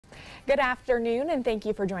Good afternoon, and thank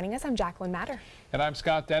you for joining us. I'm Jacqueline Matter. And I'm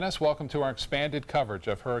Scott Dennis. Welcome to our expanded coverage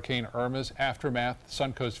of Hurricane Irma's aftermath.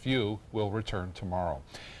 Suncoast View will return tomorrow.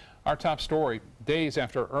 Our top story, days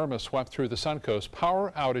after Irma swept through the Suncoast,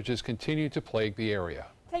 power outages continue to plague the area.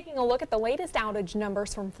 Taking a look at the latest outage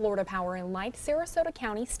numbers from Florida Power and Light, Sarasota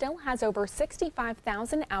County still has over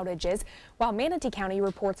 65,000 outages, while Manatee County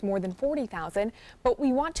reports more than 40,000. But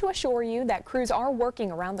we want to assure you that crews are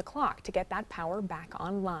working around the clock to get that power back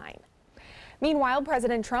online. Meanwhile,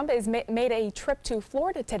 President Trump has made a trip to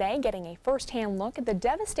Florida today, getting a first-hand look at the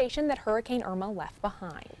devastation that Hurricane Irma left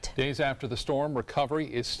behind. Days after the storm, recovery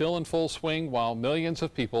is still in full swing, while millions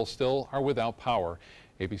of people still are without power.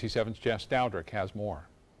 ABC7's Jess Dowdrick has more.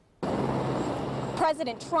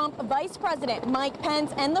 President Trump, Vice President Mike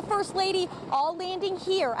Pence, and the First Lady all landing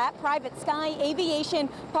here at Private Sky Aviation,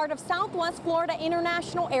 part of Southwest Florida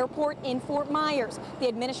International Airport in Fort Myers. The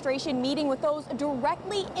administration meeting with those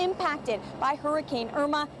directly impacted by Hurricane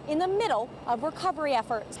Irma in the middle of recovery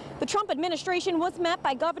efforts. The Trump administration was met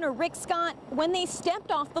by Governor Rick Scott when they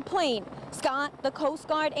stepped off the plane. Scott, the Coast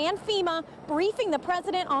Guard, and FEMA briefing the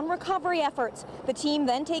president on recovery efforts. The team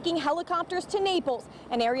then taking helicopters to Naples,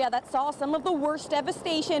 an area that saw some of the worst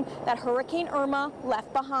devastation that Hurricane Irma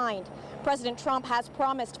left behind. President Trump has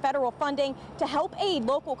promised federal funding to help aid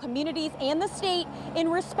local communities and the state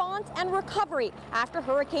in response and recovery after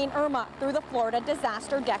Hurricane Irma through the Florida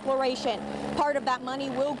Disaster Declaration. Part of that money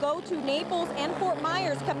will go to Naples and Fort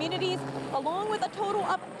Myers communities, along with a total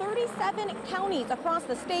of 37 counties across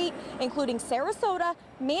the state, including Sarasota,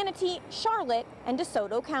 Manatee, Charlotte, and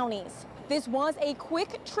DeSoto counties. This was a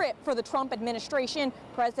quick trip for the Trump administration.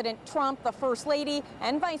 President Trump, the First Lady,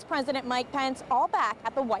 and Vice President Mike Pence all back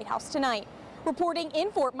at the White House tonight. Reporting in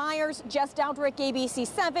Fort Myers, Jess Dowdrick,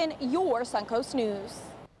 ABC7, your Suncoast News.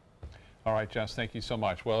 All right, Jess, thank you so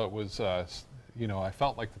much. Well, it was, you know, I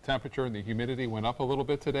felt like the temperature and the humidity went up a little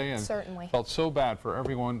bit today, and certainly felt so bad for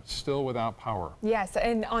everyone still without power. Yes,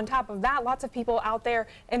 and on top of that, lots of people out there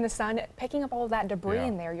in the sun picking up all of that debris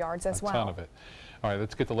in their yards as well. A ton of it. All right,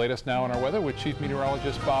 let's get the latest now on our weather with Chief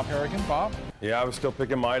Meteorologist Bob Harrigan. Bob? Yeah, I was still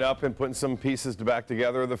picking mine up and putting some pieces back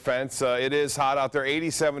together of the fence. It is hot out there,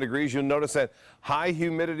 87 degrees. You'll notice that high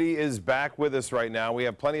humidity is back with us right now. We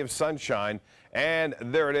have plenty of sunshine, and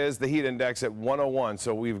there it is, the heat index at 101.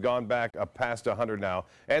 So we've gone back up past 100 now,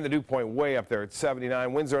 and the dew point way up there at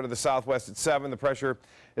 79. Winds are to the southwest at 7. The pressure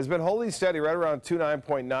has been holding steady right around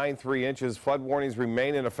 29.93 inches. Flood warnings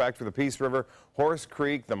remain in effect for the Peace River, Horse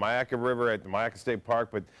Creek, the Myakka River at the Myakka State Park,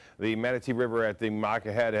 but the Manatee River at the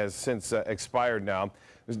Myakka Head has since expired now.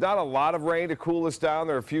 There's not a lot of rain to cool us down.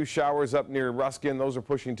 There are a few showers up near Ruskin. Those are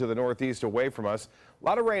pushing to the northeast away from us. A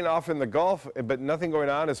lot of rain off in the Gulf, but nothing going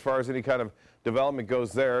on as far as any kind of development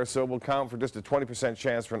goes there. So we'll count for just a 20%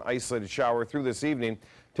 chance for an isolated shower through this evening.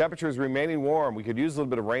 Temperatures remaining warm. We could use a little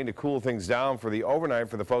bit of rain to cool things down for the overnight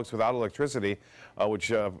for the folks without electricity,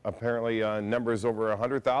 which apparently numbers over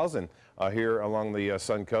 100,000 here along the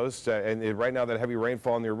Sun Coast. And right now that heavy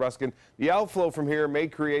rainfall near Ruskin. The outflow from here may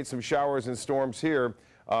create some showers and storms here.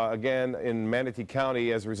 Again, in Manatee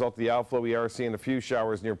County, as a result of the outflow, we are seeing a few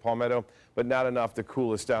showers near Palmetto, but not enough to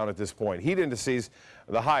cool us down at this point. Heat indices,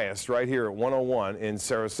 the highest right here at 101 in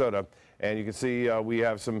Sarasota. And you can see we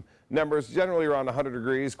have some numbers generally around 100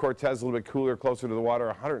 degrees. Cortez a little bit cooler, closer to the water.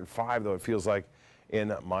 105, though, it feels like, in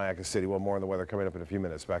Myakka City. Well, more on the weather coming up in a few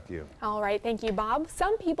minutes. Back to you. All right, thank you, Bob.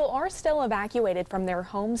 Some people are still evacuated from their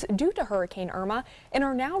homes due to Hurricane Irma and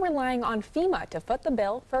are now relying on FEMA to foot the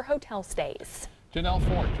bill for hotel stays. Janelle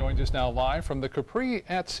Ford joins us now live from the Capri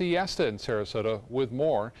at Siesta in Sarasota with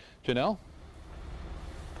more. Janelle?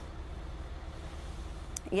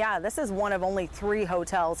 Yeah, this is one of only 3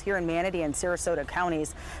 hotels here in Manatee and Sarasota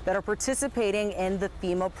counties that are participating in the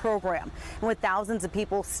FEMA program. And with thousands of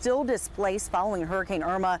people still displaced following Hurricane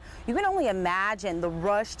Irma, you can only imagine the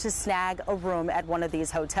rush to snag a room at one of these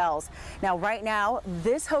hotels. Now, right now,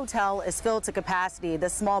 this hotel is filled to capacity.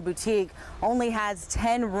 This small boutique only has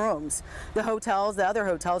 10 rooms. The other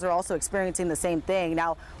hotels are also experiencing the same thing.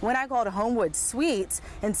 Now, when I called Homewood Suites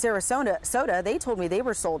in Sarasota, they told me they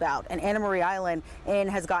were sold out. And Anna Marie Island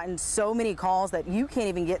has gotten so many calls that you can't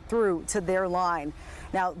even get through to their line.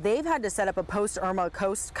 Now, they've had to set up a post-Irma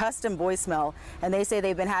custom voicemail, and they say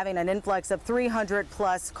they've been having an influx of 300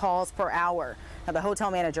 plus calls per hour. Now, the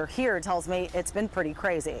hotel manager here tells me it's been pretty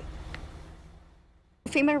crazy.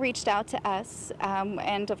 FEMA reached out to us,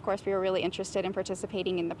 and of course we were really interested in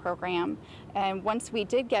participating in the program. And once we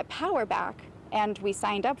did get power back and we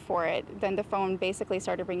signed up for it, then the phone basically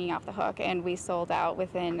started ringing off the hook, and we sold out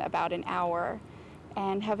within about an hour,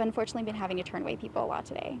 and have unfortunately been having to turn away people a lot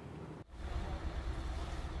today.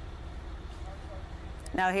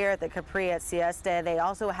 Now here at the Capri at Siesta, they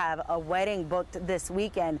also have a wedding booked this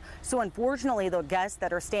weekend. So unfortunately, the guests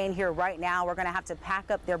that are staying here right now are going to have to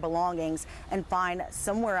pack up their belongings and find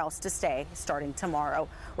somewhere else to stay starting tomorrow.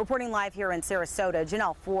 Reporting live here in Sarasota,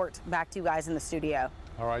 Janelle Fort, back to you guys in the studio.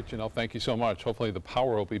 All right, Janelle, thank you so much. Hopefully the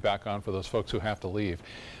power will be back on for those folks who have to leave.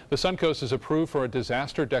 The Suncoast is approved for a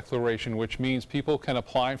disaster declaration, which means people can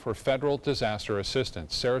apply for federal disaster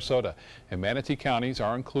assistance. Sarasota and Manatee counties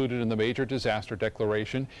are included in the major disaster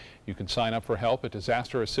declaration. You can sign up for help at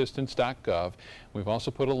disasterassistance.gov. We've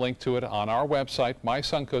also put a link to it on our website,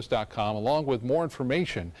 mysuncoast.com, along with more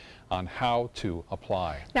information on how to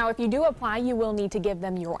apply. Now, if you do apply, you will need to give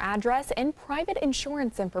them your address and private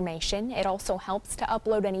insurance information. It also helps to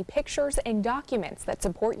upload any pictures and documents that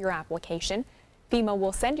support your application. FEMA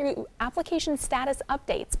will send you application status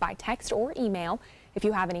updates by text or email. If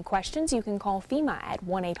you have any questions, you can call FEMA at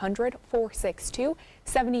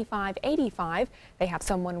 1-800-462-7585. They have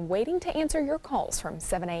someone waiting to answer your calls from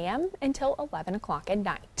 7 a.m. until 11 o'clock at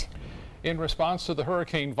night. In response to the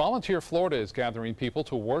hurricane, Volunteer Florida is gathering people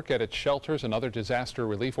to work at its shelters and other disaster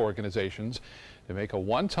relief organizations. To make a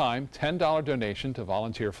one-time $10 donation to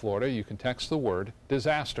Volunteer Florida, you can text the word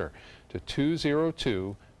disaster to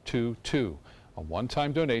 20222. A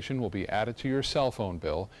one-time donation will be added to your cell phone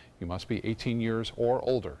bill. You must be 18 years or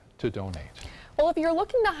older to donate. Well, if you're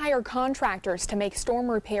looking to hire contractors to make storm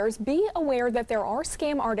repairs, be aware that there are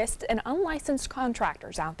scam artists and unlicensed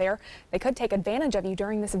contractors out there. They could take advantage of you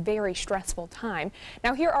during this very stressful time.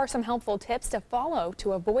 Now, here are some helpful tips to follow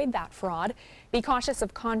to avoid that fraud. Be cautious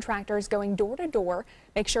of contractors going door to door.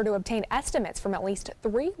 Make sure to obtain estimates from at least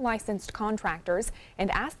 3 licensed contractors and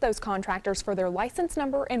ask those contractors for their license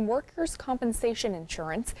number and workers' compensation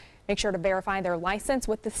insurance. Make sure to verify their license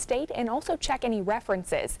with the state and also check any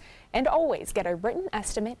references. And always get a written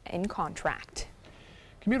estimate and contract.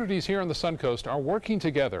 Communities here on the Suncoast are working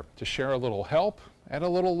together to share a little help and a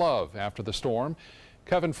little love after the storm.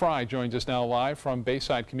 Kevin Fry joins us now live from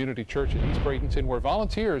Bayside Community Church in East Bradenton, where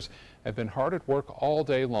volunteers have been hard at work all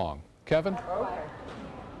day long. Kevin?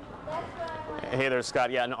 Hey there,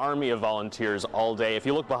 Scott. Yeah, an army of volunteers all day. If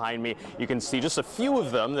you look behind me, you can see just a few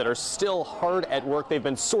of them that are still hard at work. They've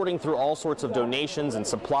been sorting through all sorts of donations and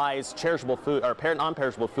supplies, perishable food or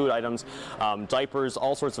non-perishable food items, diapers,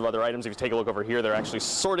 all sorts of other items. If you take a look over here, they're actually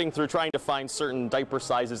sorting through, trying to find certain diaper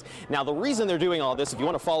sizes. Now, the reason they're doing all this, if you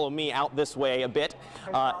want to follow me out this way a bit,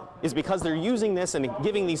 is because they're using this and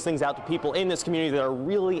giving these things out to people in this community that are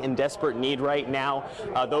really in desperate need right now.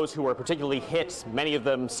 Those who are particularly hit, many of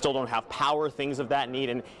them still don't have power, things of that need.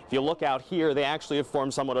 And if you look out here, they actually have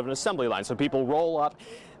formed somewhat of an assembly line. So people roll up,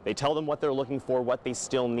 they tell them what they're looking for, what they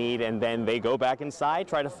still need, and then they go back inside,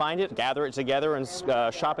 try to find it, gather it together in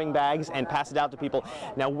shopping bags, and pass it out to people.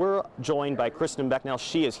 Now, we're joined by Kristen Becknell.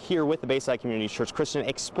 She is here with the Bayside Community Church. Kristen,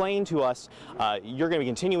 explain to us, you're going to be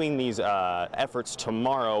continuing these efforts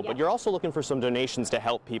tomorrow, but you're also looking for some donations to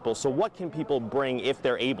help people. So what can people bring if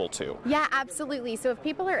they're able to? Yeah, absolutely. So if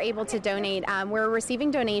people are able to donate, we're receiving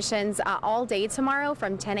donations all day tomorrow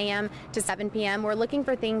from 10 a.m. to 7 p.m. We're looking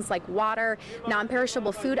for things like water,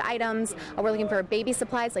 non-perishable food items. We're looking for baby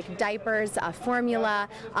supplies like diapers, formula,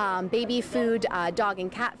 baby food, dog and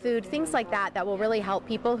cat food, things like that that will really help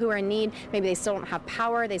people who are in need. Maybe they still don't have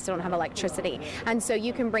power, they still don't have electricity. And so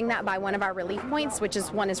you can bring that by one of our relief points, which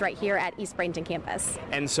is one is right here at East Bradenton campus.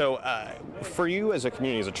 And so for you as a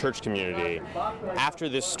community, as a church community, after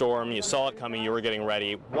this storm, you saw it coming, you were getting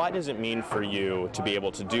ready. What does it mean for you to be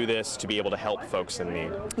able to do this, to be able to help folks in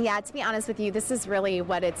need? Yeah, to be honest with you, this is really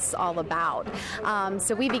what it's all about.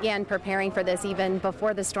 So we began preparing for this even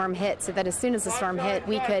before the storm hit, so that as soon as the storm hit,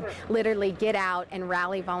 we could literally get out and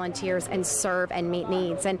rally volunteers and serve and meet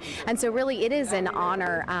needs. And so really it is an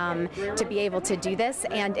honor to be able to do this,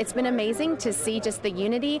 and it's been amazing to see just the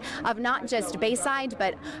unity of not just Bayside,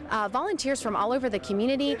 but volunteers from all over the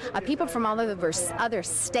community, people from all over other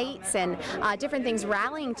states and different things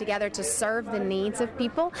rallying together to serve the needs of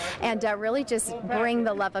people and really just bring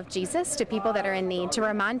the love of Jesus to people that are in need, to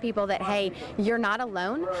remind people that, hey, you're not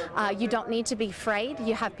alone. You don't need to be afraid.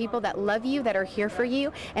 You have people that love you, that are here for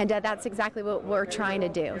you, and that's exactly what we're trying to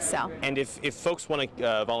do. So. And if folks want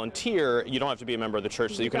to volunteer, you don't have to be a member of the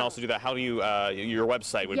church, so you can also do that. How do you, your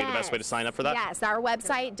website would be the best way to sign up for that? Yes, our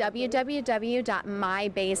website,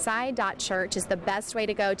 www.mybayside.church, is the best way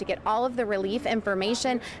to go to get all of the relief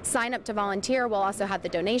information, sign up to volunteer. We'll also have the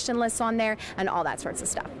donation lists on there and all that sorts of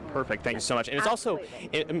stuff. Perfect. Thank you so much. And it's also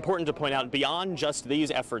important to point out, beyond just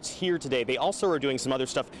these efforts here today, they also are doing some other other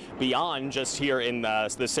stuff beyond just here in the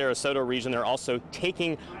Sarasota region. They're also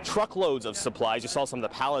taking truckloads of supplies. You saw some of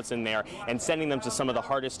the pallets in there, and sending them to some of the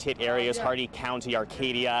hardest hit areas, Hardee County,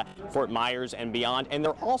 Arcadia, Fort Myers, and beyond. And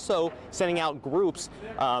they're also sending out groups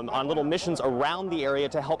on little missions around the area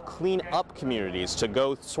to help clean up communities, to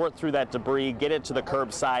go sort through that debris, get it to the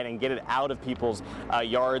curbside, and get it out of people's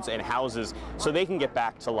yards and houses so they can get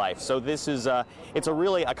back to life. So this is it's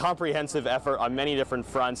really a comprehensive effort on many different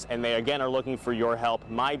fronts, and they again are looking for your help.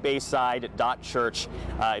 mybayside.church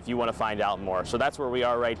if you want to find out more. So that's where we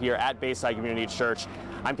are right here at Bayside Community Church.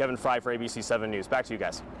 I'm Kevin Fry for ABC7 News. Back to you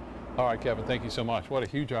guys. All right, Kevin, thank you so much. What a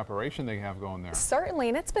huge operation they have going there. Certainly,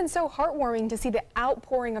 and it's been so heartwarming to see the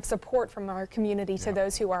outpouring of support from our community to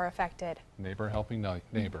those who are affected. Neighbor helping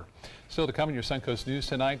neighbor. Still to come in your Suncoast News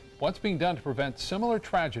tonight, what's being done to prevent similar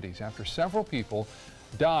tragedies after several people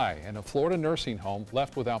die in a Florida nursing home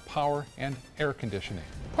left without power and air conditioning.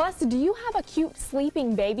 Plus, do you have a cute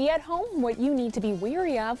sleeping baby at home? What you need to be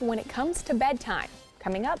wary of when it comes to bedtime.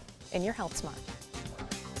 Coming up in your Health Smart.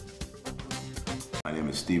 My name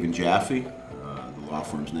is Stephen Jaffe. The law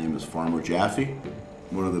firm's name is Farmer Jaffe.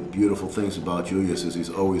 One of the beautiful things about Julius is he's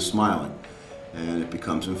always smiling, and it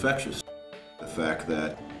becomes infectious. The fact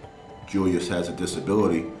that Julius has a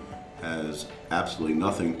disability has absolutely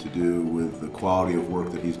nothing to do with the quality of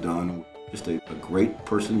work that he's done. Just a great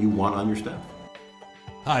person you want on your staff.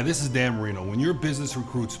 Hi, this is Dan Marino. When your business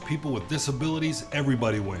recruits people with disabilities,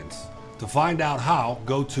 everybody wins. To find out how,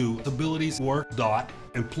 go to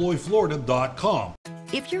disabilitieswork.employflorida.com.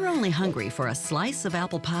 If you're only hungry for a slice of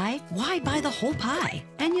apple pie, why buy the whole pie?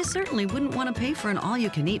 And you certainly wouldn't want to pay for an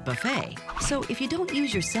all-you-can-eat buffet. So if you don't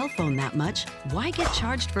use your cell phone that much, why get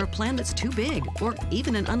charged for a plan that's too big, or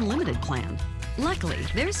even an unlimited plan? Luckily,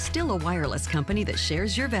 there's still a wireless company that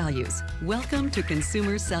shares your values. Welcome to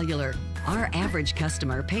Consumer Cellular. Our average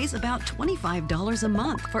customer pays about $25 a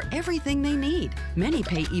month for everything they need. Many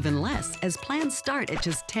pay even less, as plans start at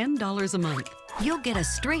just $10 a month. You'll get a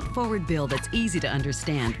straightforward bill that's easy to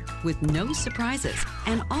understand, with no surprises,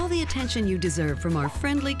 and all the attention you deserve from our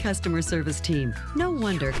friendly customer service team. No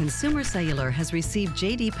wonder Consumer Cellular has received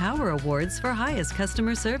J.D. Power Awards for highest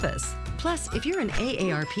customer service. Plus, if you're an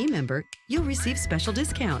AARP member, you'll receive special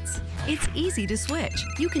discounts. It's easy to switch.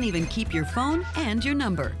 You can even keep your phone and your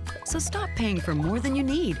number. So stop paying for more than you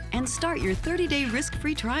need and start your 30-day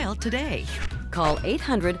risk-free trial today. Call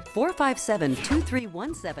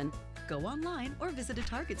 800-457-2317. Go online or visit a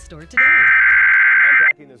Target store today.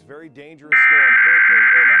 Contacting this very dangerous storm, Hurricane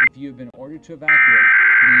Irma. If you've been ordered to evacuate,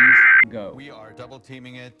 please go. We are double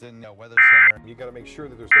teaming it in the Weather Center. You got to make sure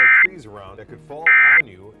that there's no trees around that could fall on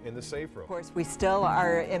you in the safe room. Of course, we still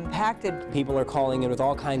are impacted. People are calling in with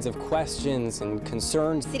all kinds of questions and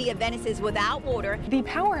concerns. City of Venice is without water. The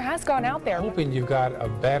power has gone out there. Hoping you've got a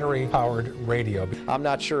battery-powered radio. I'm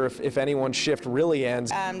not sure if anyone's shift really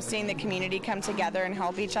ends. Seeing the community come together and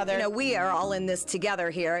help each other. You know, we are all in this together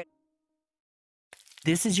here.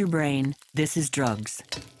 This is your brain. This is drugs.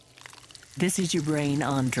 This is your brain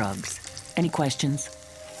on drugs. Any questions?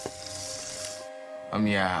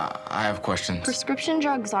 Yeah, I have questions. Prescription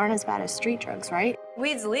drugs aren't as bad as street drugs, right?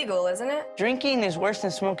 Weed's legal, isn't it? Drinking is worse than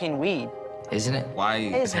smoking weed. Isn't it? Why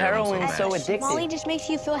is heroin so addictive? Molly just makes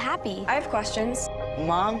you feel happy. I have questions.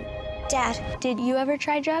 Mom? Dad, did you ever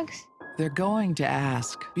try drugs? They're going to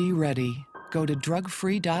ask. Be ready. Go to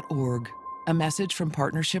drugfree.org. A message from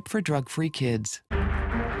Partnership for Drug-Free Kids.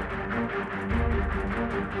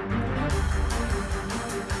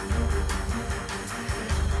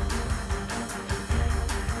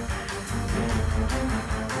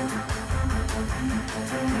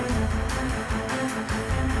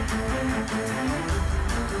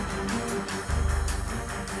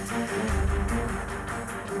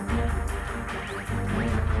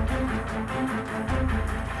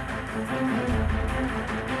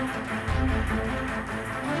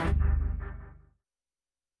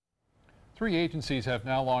 Three agencies have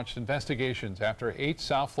now launched investigations after 8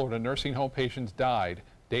 South Florida nursing home patients died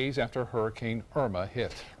days after Hurricane Irma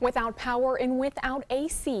hit. Without power and without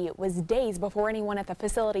AC, it was days before anyone at the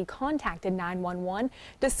facility contacted 911,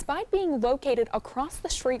 despite being located across the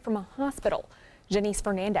street from a hospital. Janice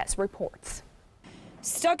Fernandez reports.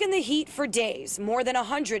 Stuck in the heat for days, more than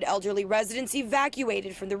 100 elderly residents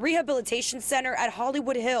evacuated from the rehabilitation center at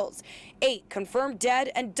Hollywood Hills. 8 confirmed dead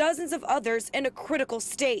and dozens of others in a critical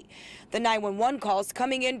state. The 911 calls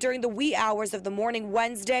coming in during the wee hours of the morning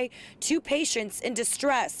Wednesday, 2 patients in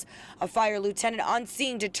distress. A fire lieutenant on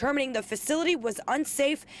scene determining the facility was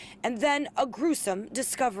unsafe, and then a gruesome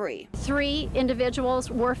discovery. 3 individuals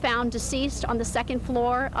were found deceased on the 2nd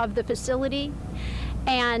floor of the facility,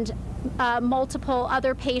 and multiple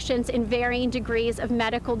other patients in varying degrees of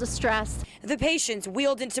medical distress. The patients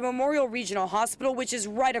wheeled into Memorial Regional Hospital, which is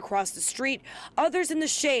right across the street, others in the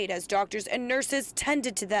shade as doctors and nurses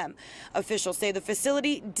tended to them. Officials say the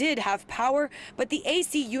facility did have power, but the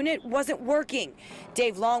AC unit wasn't working.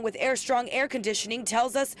 Dave Long with Air Strong Air Conditioning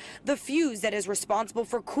tells us the fuse that is responsible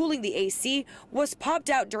for cooling the AC was popped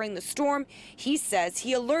out during the storm. He says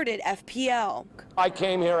he alerted FPL. I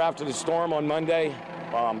came here after the storm on Monday,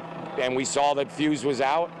 and we saw that fuse was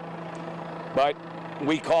out, but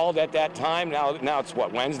we called at that time. Now it's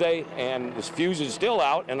what, Wednesday, and this fuse is still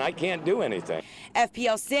out, and I can't do anything.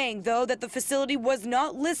 FPL saying, though, that the facility was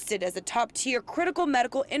not listed as a top-tier critical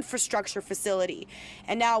medical infrastructure facility.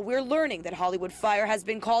 And now we're learning that Hollywood Fire has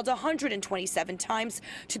been called 127 times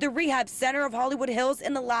to the rehab center of Hollywood Hills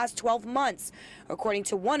in the last 12 months. According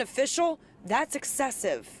to one official, that's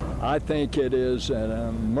excessive. I think it is an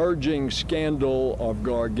emerging scandal of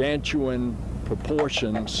gargantuan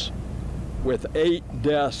proportions with 8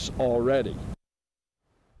 deaths already.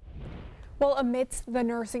 Well, amidst the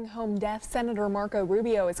nursing home death, Senator Marco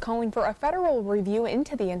Rubio is calling for a federal review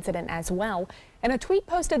into the incident as well. In a tweet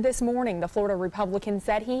posted this morning, the Florida Republican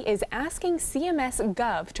said he is asking CMS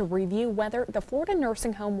Gov to review whether the Florida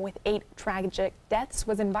nursing home with 8 tragic deaths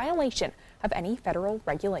was in violation of any federal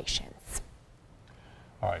regulations.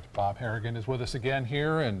 All right, Bob Harrigan is with us again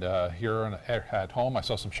here, and here at home. I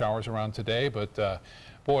saw some showers around today, but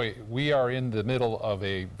boy, we are in the middle of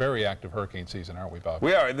a very active hurricane season, aren't we, Bob?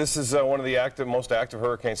 We are. This is one of the most active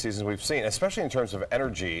hurricane seasons we've seen, especially in terms of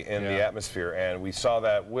energy in the atmosphere, and we saw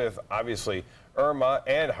that with, obviously, Irma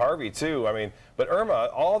and Harvey, too. I mean, but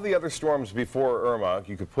Irma, all the other storms before Irma,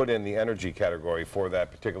 you could put in the energy category for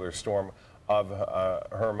that particular storm of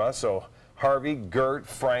Irma. So Harvey, Gert,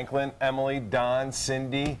 Franklin, Emily, Don,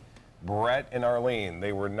 Cindy, Brett, and Arlene,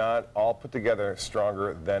 they were not all put together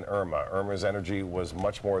stronger than Irma. Irma's energy was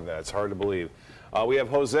much more than that. It's hard to believe. We have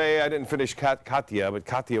Jose. I didn't finish Katia, but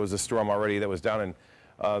Katia was a storm already that was down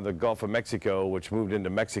in the Gulf of Mexico, which moved into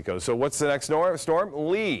Mexico. So what's the next storm?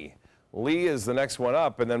 Lee. Lee is the next one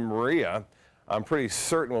up, and then Maria. I'm pretty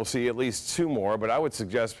certain we'll see at least 2 more, but I would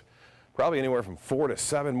suggest probably anywhere from 4 to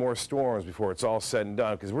 7 more storms before it's all said and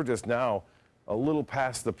done, because we're just now a little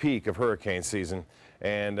past the peak of hurricane season.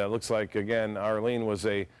 And looks like, again, Arlene was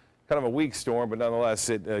a kind of a weak storm, but nonetheless,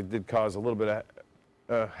 it did cause a little bit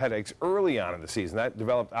of headaches early on in the season. That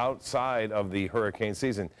developed outside of the hurricane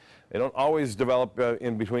season. They don't always develop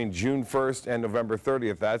in between June 1st and November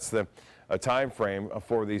 30th. That's the time frame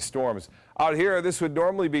for these storms. Out here, this would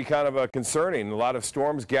normally be kind of concerning. A lot of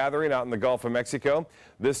storms gathering out in the Gulf of Mexico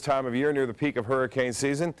this time of year near the peak of hurricane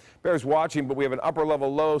season. Bears watching, but we have an upper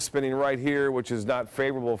level low spinning right here, which is not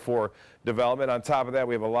favorable for development. On top of that,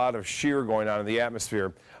 we have a lot of shear going on in the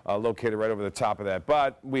atmosphere located right over the top of that.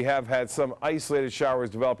 But we have had some isolated showers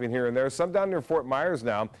developing here and there, some down near Fort Myers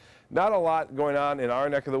now. Not a lot going on in our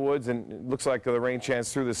neck of the woods, and it looks like the rain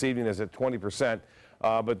chance through this evening is at 20%.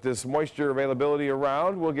 But this moisture availability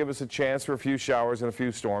around will give us a chance for a few showers and a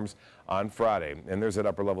few storms on Friday. And there's that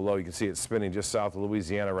upper level low. You can see it spinning just south of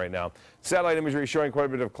Louisiana right now. Satellite imagery showing quite a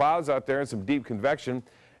bit of clouds out there and some deep convection.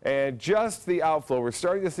 And just the outflow. We're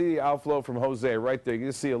starting to see the outflow from Jose right there. You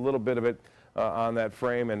can see a little bit of it on that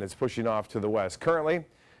frame, and it's pushing off to the west. Currently,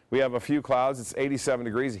 we have a few clouds. It's 87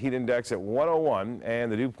 degrees, heat index at 101,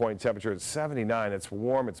 and the dew point temperature at 79. It's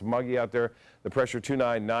warm, it's muggy out there. The pressure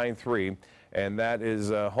 2993, and that is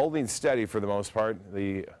holding steady for the most part.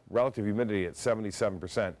 The relative humidity at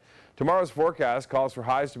 77%. Tomorrow's forecast calls for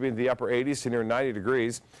highs to be in the upper 80s to near 90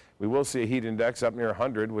 degrees. We will see a heat index up near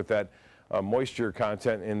 100 with that moisture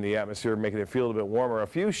content in the atmosphere, making it feel a bit warmer. A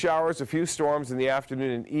few showers, a few storms in the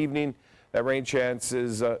afternoon and evening. That rain chance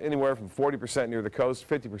is anywhere from 40% near the coast,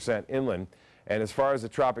 50% inland. And as far as the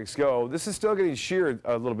tropics go, this is still getting sheared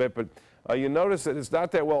a little bit, but you notice that it's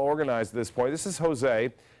not that well organized at this point. This is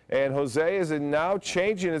Jose, and Jose is now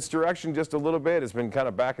changing its direction just a little bit. It's been kind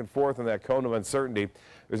of back and forth in that cone of uncertainty.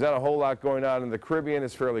 There's not a whole lot going on in the Caribbean.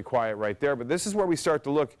 It's fairly quiet right there, but this is where we start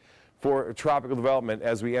to look for tropical development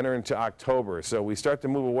as we enter into October. So we start to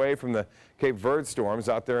move away from the Cape Verde storms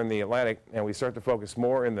out there in the Atlantic, and we start to focus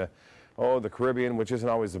more in the Caribbean, which isn't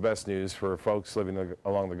always the best news for folks living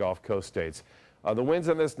along the Gulf Coast states. The winds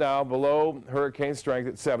on this now below hurricane strength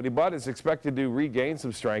at 70, but it's expected to regain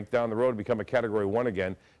some strength down the road and become a Category 1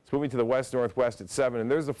 again. It's moving to the west-northwest at 7, and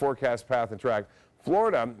there's the forecast path and track.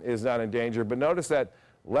 Florida is not in danger, but notice that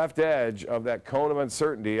left edge of that cone of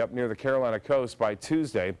uncertainty up near the Carolina coast by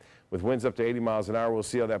Tuesday with winds up to 80 miles an hour. We'll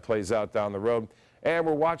see how that plays out down the road. And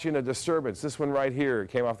we're watching a disturbance. This one right here, it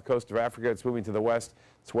came off the coast of Africa. It's moving to the west.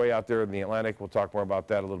 It's way out there in the Atlantic. We'll talk more about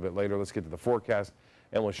that a little bit later. Let's get to the forecast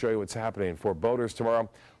and we'll show you what's happening for boaters tomorrow.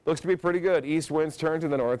 Looks to be pretty good. East winds turn to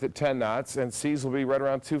the north at 10 knots, and seas will be right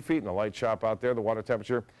around 2 feet in the light shop out there. The water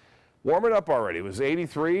temperature warming up already. It was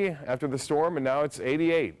 83 after the storm, and now it's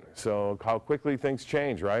 88. So how quickly things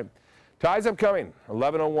change, right? Tides upcoming,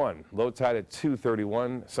 11:01. Low tide at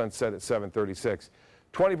 2:31. Sunset at 7:36.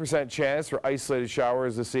 20% chance for isolated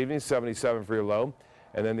showers this evening, 77 for your low.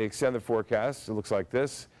 And then the extended forecast, it looks like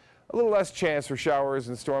this. A little less chance for showers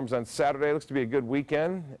and storms on Saturday. Looks to be a good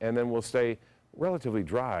weekend, and then we'll stay relatively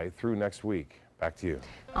dry through next week. Back to you.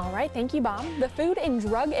 All right, thank you, Bob. The Food and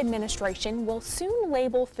Drug Administration will soon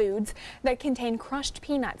label foods that contain crushed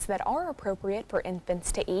peanuts that are appropriate for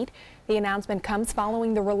infants to eat. The announcement comes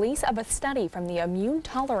following the release of a study from the Immune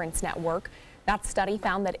Tolerance Network. That study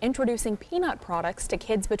found that introducing peanut products to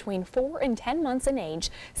kids between 4 and 10 months in age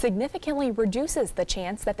significantly reduces the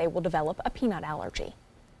chance that they will develop a peanut allergy.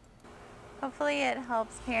 Hopefully it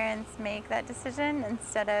helps parents make that decision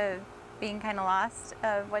instead of being kind of lost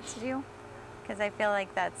of what to do, because I feel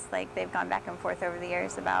like that's like they've gone back and forth over the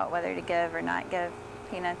years about whether to give or not give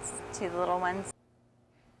peanuts to the little ones.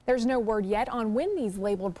 There's no word yet on when these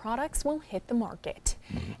labeled products will hit the market.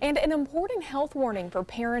 And an important health warning for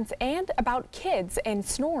parents and about kids and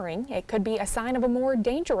snoring. It could be a sign of a more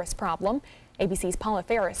dangerous problem. ABC's Paula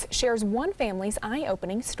Ferris shares one family's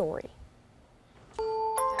eye-opening story.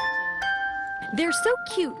 They're so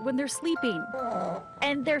cute when they're sleeping,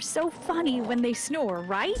 and they're so funny when they snore,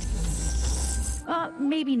 right?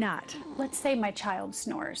 Maybe not. Let's say my child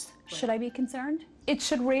snores. Should I be concerned? It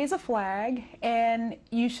should raise a flag, and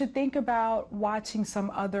you should think about watching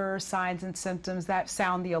some other signs and symptoms that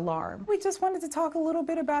sound the alarm. We just wanted to talk a little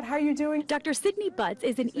bit about how you're doing. Dr. Sydney Butts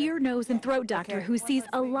is an ear, nose, and throat doctor who sees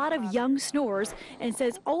a lot of young snorers and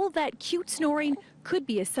says all that cute snoring could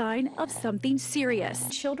be a sign of something serious.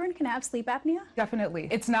 Children can have sleep apnea? Definitely.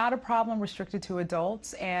 It's not a problem restricted to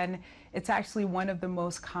adults, and it's actually one of the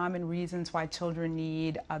most common reasons why children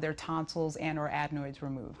need their tonsils and or adenoids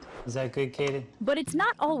removed. Is that good, Katie? But it's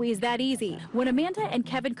not always that easy. When Amanda and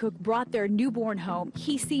Kevin Cook brought their newborn home,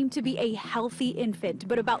 he seemed to be a healthy infant.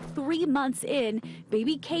 But about 3 months in,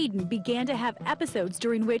 baby Caden began to have episodes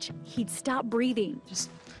during which he'd stop breathing.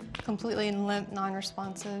 Just completely limp,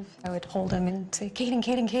 non-responsive. I would hold him and say, Caden,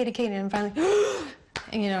 Caden, Caden, Caden, and finally,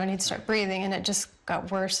 and he'd start breathing, and it just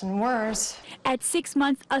got worse and worse. At 6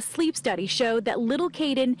 months, a sleep study showed that little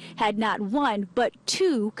Caden had not one, but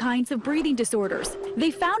 2 kinds of breathing disorders.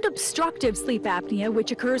 They found obstructive sleep apnea,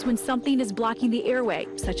 which occurs when something is blocking the airway,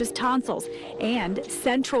 such as tonsils, and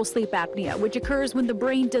central sleep apnea, which occurs when the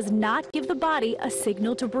brain does not give the body a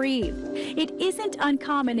signal to breathe. It isn't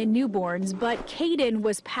uncommon in newborns, but Caden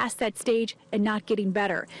was past that stage and not getting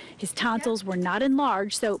better. His tonsils were not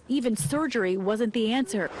enlarged, so even surgery wasn't the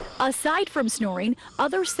answer. Aside from snoring,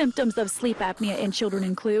 other symptoms of sleep apnea in children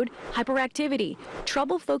include hyperactivity,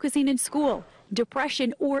 trouble focusing in school,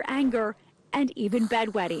 depression or anger, and even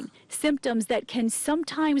bedwetting, symptoms that can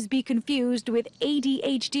sometimes be confused with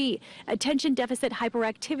ADHD, attention deficit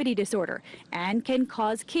hyperactivity disorder, and can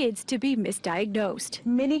cause kids to be misdiagnosed.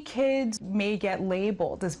 Many kids may get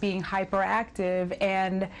labeled as being hyperactive,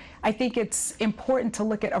 and I think it's important to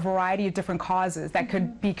look at a variety of different causes that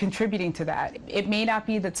could be contributing to that. It may not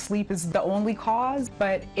be that sleep is the only cause,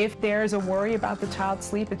 but if there's a worry about the child's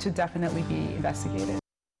sleep, it should definitely be investigated.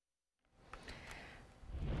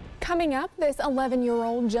 Coming up, this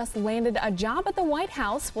 11-year-old just landed a job at the White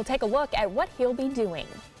House. We'll take a look at what he'll be doing.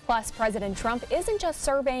 Plus, President Trump isn't just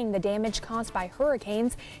surveying the damage caused by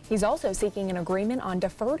hurricanes. He's also seeking an agreement on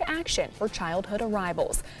deferred action for childhood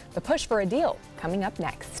arrivals. The push for a deal coming up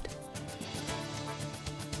next.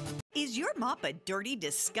 Is your mop a dirty,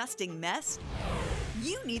 disgusting mess?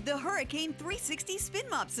 You need the Hurricane 360 Spin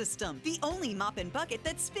Mop System, the only mop and bucket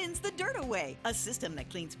that spins the dirt away. A system that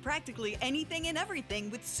cleans practically anything and everything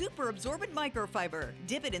with super absorbent microfiber.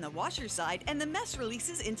 Dip it in the washer side and the mess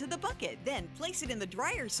releases into the bucket. Then place it in the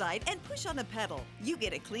dryer side and push on the pedal. You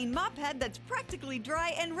get a clean mop pad that's practically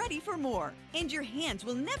dry and ready for more. And your hands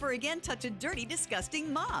will never again touch a dirty,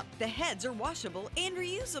 disgusting mop. The heads are washable and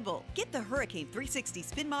reusable. Get the Hurricane 360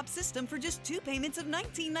 Spin Mop System for just 2 payments of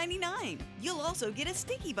 $19.99. You'll also get a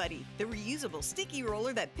Sticky Buddy, the reusable sticky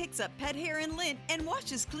roller that picks up pet hair and lint and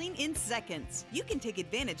washes clean in seconds. You can take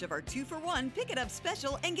advantage of our 2-for-1 Pick It Up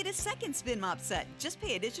special and get a second spin mop set. Just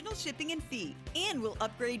pay additional shipping and fee. And we'll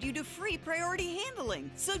upgrade you to free priority handling.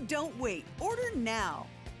 So don't wait. Order now.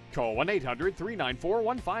 Call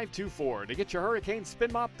 1-800-394-1524 to get your Hurricane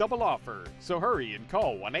Spin Mop double offer. So hurry and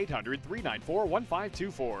call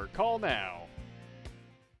 1-800-394-1524. Call now.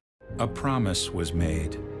 A promise was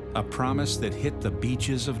made. A promise that hit the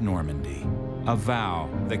beaches of Normandy. A vow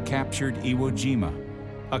that captured Iwo Jima.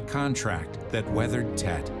 A contract that weathered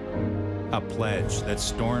Tet. A pledge that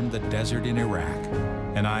stormed the desert in Iraq.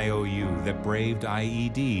 An IOU that braved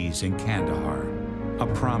IEDs in Kandahar. A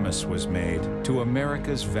promise was made to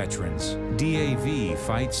America's veterans. DAV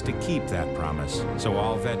fights to keep that promise, so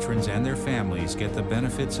all veterans and their families get the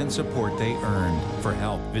benefits and support they earned. For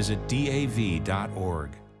help, visit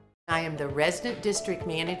DAV.org. I am the resident district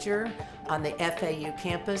manager on the FAU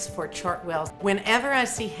campus for Chartwell. Whenever I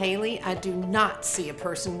see Haley, I do not see a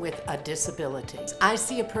person with a disability. I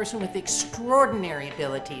see a person with extraordinary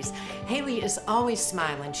abilities. Haley is always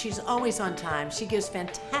smiling. She's always on time. She gives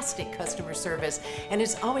fantastic customer service and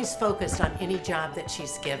is always focused on any job that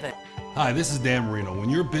she's given. Hi, this is Dan Marino. When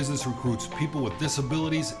your business recruits people with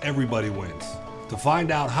disabilities, everybody wins. To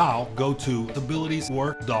find out how, go to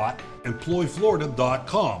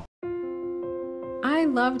disabilitieswork.employflorida.com. I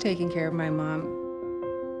love taking care of my mom.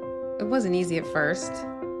 It wasn't easy at first.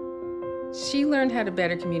 She learned how to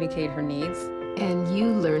better communicate her needs. And you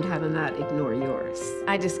learned how to not ignore yours.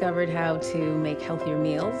 I discovered how to make healthier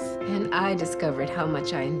meals. And I discovered how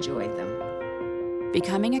much I enjoyed them.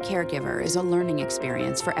 Becoming a caregiver is a learning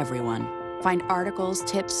experience for everyone. Find articles,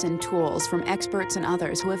 tips, and tools from experts and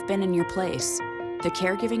others who have been in your place. The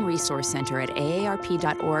Caregiving Resource Center at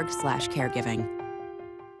aarp.org/caregiving.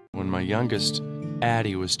 When my youngest,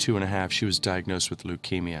 Addie, was 2.5, she was diagnosed with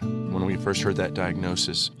leukemia. When we first heard that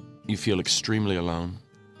diagnosis, you feel extremely alone.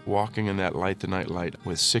 Walking in that Light the Night light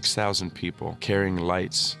with 6,000 people carrying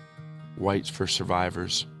lights, white for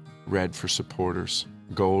survivors, red for supporters,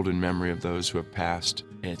 gold in memory of those who have passed.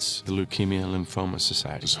 It's the Leukemia and Lymphoma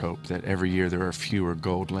Society's hope that every year there are fewer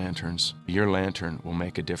gold lanterns. Your lantern will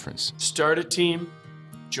make a difference. Start a team,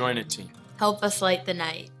 join a team. Help us light the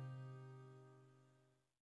night.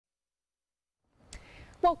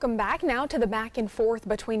 Welcome back now to the back and forth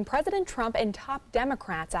between President Trump and top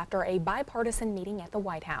Democrats after a bipartisan meeting at the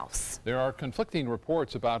White House. There are conflicting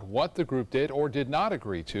reports about what the group did or did not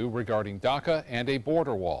agree to regarding DACA and a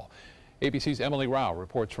border wall. ABC's Emily Rao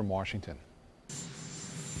reports from Washington.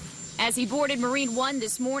 As he boarded Marine One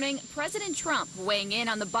this morning, President Trump weighing in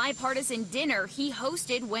on the bipartisan dinner he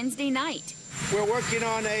hosted Wednesday night. We're working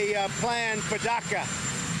on a plan for DACA.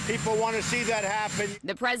 People want to see that happen.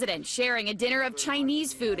 The president sharing a dinner of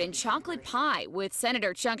Chinese food and chocolate pie with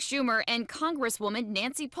Senator Chuck Schumer and Congresswoman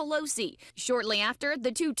Nancy Pelosi. Shortly after,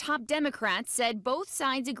 the two top Democrats said both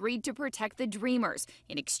sides agreed to protect the Dreamers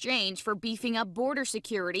in exchange for beefing up border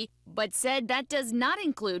security, but said that does not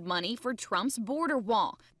include money for Trump's border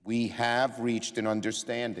wall. We have reached an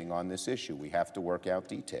understanding on this issue. We have to work out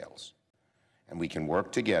details. And we can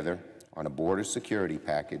work together on a border security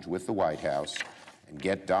package with the White House and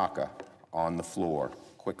get DACA on the floor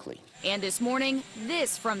quickly. And this morning,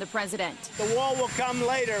 this from the president. The wall will come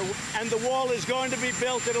later, and the wall is going to be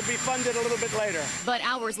built. It'll be funded a little bit later. But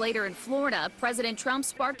hours later in Florida, President Trump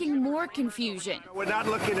sparking more confusion. We're not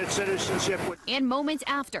looking at citizenship. And moments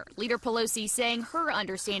after, Leader Pelosi saying her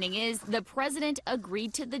understanding is the president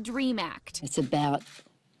agreed to the DREAM Act. It's about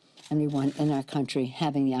everyone in our country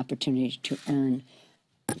having the opportunity to earn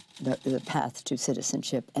the path to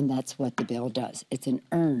citizenship, and that's what the bill does. It's an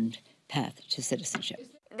earned path to citizenship.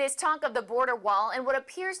 This talk of the border wall and what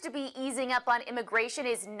appears to be easing up on immigration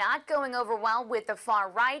is not going over well with the far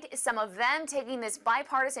right, some of them taking this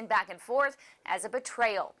bipartisan back and forth as a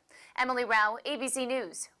betrayal. Emily Rao, ABC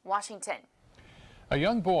News, Washington. A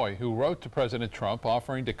young boy who wrote to President Trump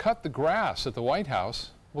offering to cut the grass at the White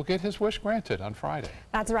House will get his wish granted on Friday.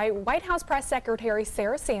 That's right. White House Press Secretary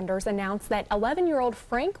Sarah Sanders announced that 11-year-old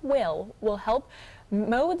Frank will help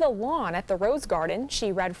mow the lawn at the Rose Garden.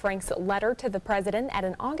 She read Frank's letter to the president at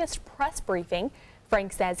an August press briefing.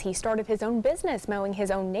 Frank says he started his own business mowing his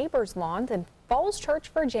own neighbor's lawns in Falls Church,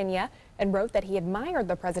 Virginia, and wrote that he admired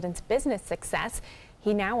the president's business success.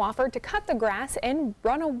 He now offered to cut the grass and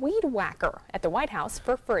run a weed whacker at the White House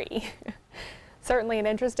for free. Certainly an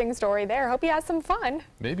interesting story there. Hope he has some fun.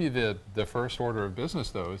 Maybe the first order of business,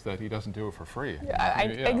 though, is that he doesn't do it for free.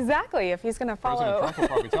 Exactly. If he's going to follow. President Trump will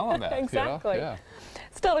probably tell him that. Exactly. Yeah.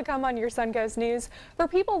 Still to come on your Suncoast News. For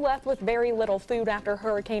people left with very little food after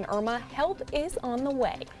Hurricane Irma, help is on the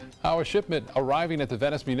way. How a shipment arriving at the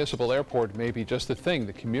Venice Municipal Airport may be just the thing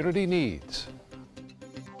the community needs.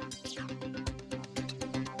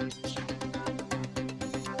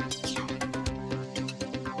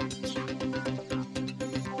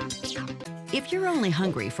 If you're only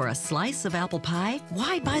hungry for a slice of apple pie,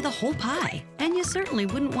 why buy the whole pie? And you certainly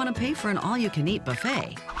wouldn't want to pay for an all-you-can-eat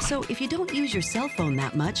buffet. So if you don't use your cell phone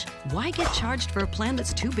that much, why get charged for a plan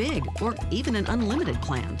that's too big or even an unlimited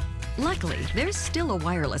plan? Luckily, there's still a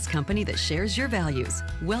wireless company that shares your values.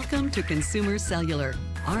 Welcome to Consumer Cellular.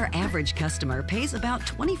 Our average customer pays about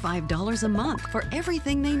 $25 a month for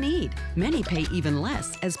everything they need. Many pay even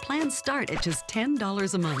less, as plans start at just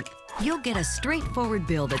 $10 a month. You'll get a straightforward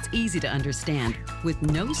bill that's easy to understand, with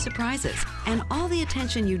no surprises, and all the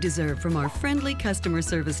attention you deserve from our friendly customer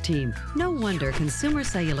service team. No wonder Consumer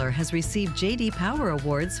Cellular has received J.D. Power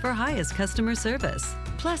Awards for highest customer service.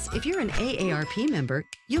 Plus, if you're an AARP member,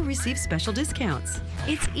 you'll receive special discounts.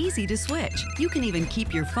 It's easy to switch. You can even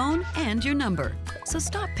keep your phone and your number. So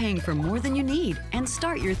stop paying for more than you need and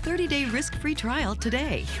start your 30-day risk-free trial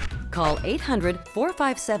today. Call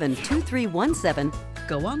 800-457-2317,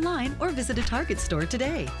 go online, or visit a Target store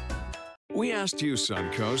today. We asked you,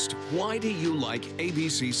 Suncoast, why do you like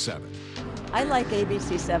ABC7? I like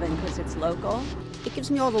ABC7 because it's local. It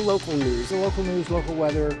gives me all the local news, local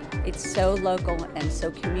weather. It's so local and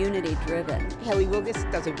so community-driven. Kelly Wilgus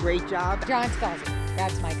does a great job. John Scalzi,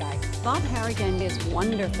 that's my guy. Bob Harrigan is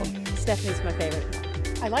wonderful. Stephanie's my favorite.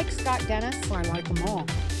 I like Scott Dennis. I like them all.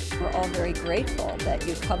 We're all very grateful that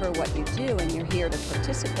you cover what you do and you're here to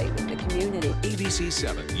participate with the community.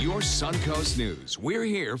 ABC7, your Suncoast News. We're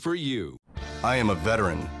here for you. I am a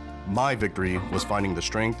veteran. My victory was finding the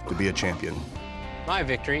strength to be a champion. My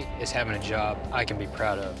victory is having a job I can be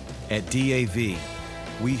proud of. At DAV,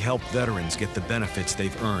 we help veterans get the benefits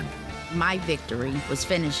they've earned. My victory was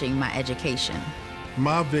finishing my education.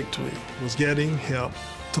 My victory was getting help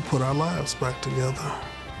to put our lives back together.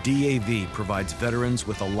 DAV provides veterans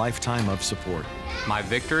with a lifetime of support. My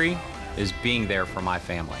victory is being there for my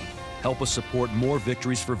family. Help us support more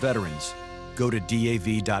victories for veterans. Go to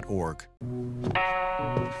DAV.org.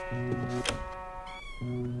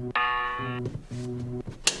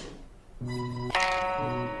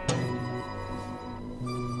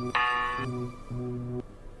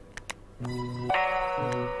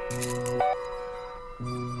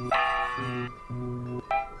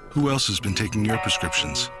 Who else has been taking your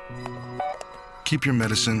prescriptions? Keep your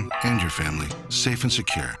medicine and your family safe and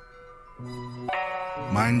secure.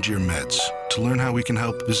 Mind your meds. To learn how we can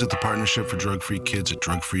help, visit the Partnership for Drug-Free Kids at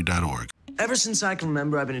drugfree.org. Ever since I can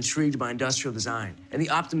remember, I've been intrigued by industrial design and the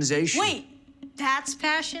optimization. Wait, that's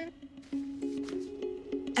passion?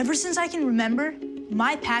 Ever since I can remember,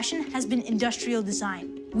 my passion has been industrial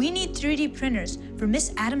design. We need 3D printers for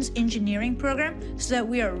Miss Adams' engineering program so that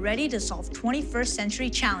we are ready to solve 21st century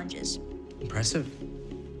challenges. Impressive.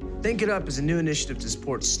 Think It Up is a new initiative to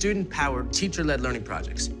support student-powered, teacher-led learning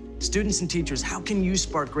projects. Students and teachers, how can you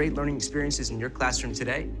spark great learning experiences in your classroom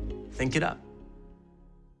today? Think It Up.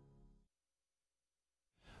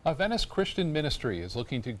 A Venice Christian ministry is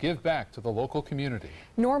looking to give back to the local community.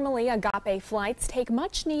 Normally, Agape flights take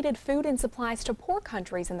much needed food and supplies to poor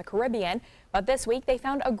countries in the Caribbean, but this week they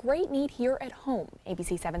found a great need here at home.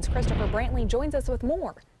 ABC7's Christopher Brantley joins us with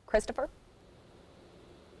more. Christopher?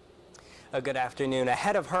 Good afternoon.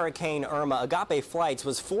 Ahead of Hurricane Irma, Agape Flights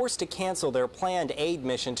was forced to cancel their planned aid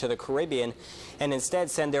mission to the Caribbean and instead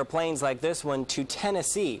send their planes like this one to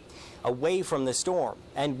Tennessee, away from the storm.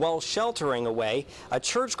 And while sheltering away, a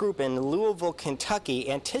church group in Louisville, Kentucky,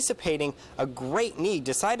 anticipating a great need,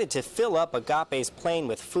 decided to fill up Agape's plane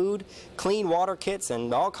with food, clean water kits,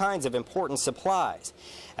 and all kinds of important supplies.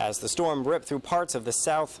 As the storm ripped through parts of the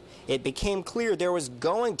South, it became clear there was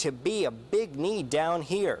going to be a big need down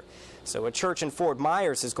here. So a church in Fort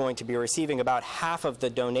Myers is going to be receiving about half of the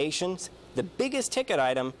donations. The biggest ticket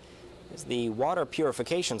item is the water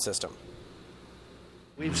purification system.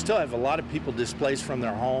 We still have a lot of people displaced from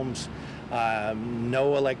their homes,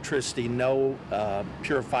 no electricity, no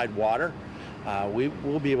purified water. We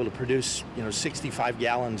will be able to produce, 65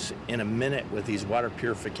 gallons in a minute with these water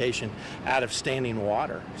purification out of standing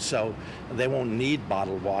water. So they won't need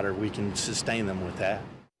bottled water. We can sustain them with that.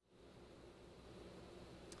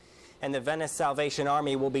 And the Venice Salvation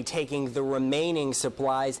Army will be taking the remaining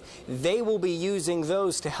supplies. They will be using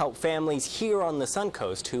those to help families here on the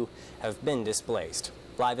Suncoast who have been displaced.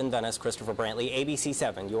 Live in Venice, Christopher Brantley,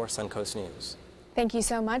 ABC7, your Suncoast News. Thank you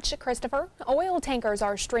so much, Christopher. Oil tankers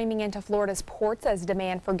are streaming into Florida's ports as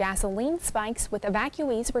demand for gasoline spikes with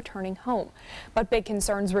evacuees returning home. But big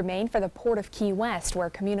concerns remain for the port of Key West, where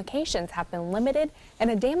communications have been limited and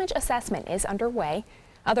a damage assessment is underway.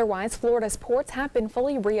 Otherwise, Florida's ports have been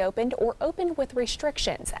fully reopened or opened with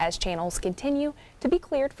restrictions as channels continue to be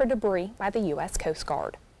cleared for debris by the U.S. Coast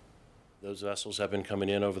Guard. Those vessels have been coming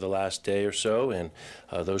in over the last day or so, and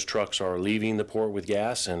those trucks are leaving the port with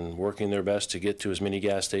gas and working their best to get to as many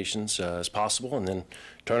gas stations as possible, and then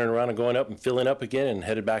turning around and going up and filling up again and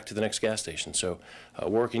headed back to the next gas station. So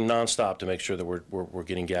working nonstop to make sure that we're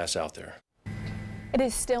getting gas out there. It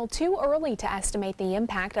is still too early to estimate the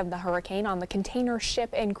impact of the hurricane on the container ship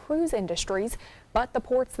and cruise industries, but the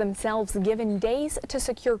ports themselves, given days to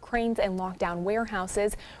secure cranes and lock down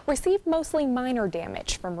warehouses, received mostly minor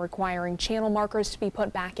damage, from requiring channel markers to be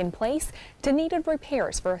put back in place to needed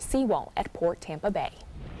repairs for a seawall at Port Tampa Bay.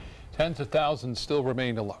 Tens of thousands still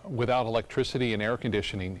remain without electricity and air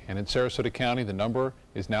conditioning, and in Sarasota County the number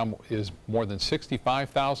is more than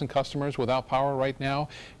 65,000 customers without power right now.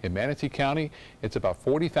 In Manatee County, it's about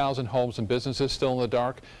 40,000 homes and businesses still in the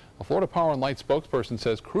dark. A Florida Power and Light spokesperson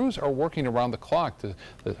says crews are working around the clock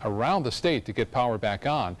around the state to get power back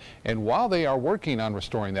on, and while they are working on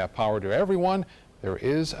restoring that power to everyone, there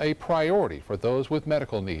is a priority for those with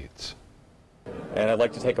medical needs. And I'd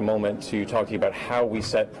like to take a moment to talk to you about how we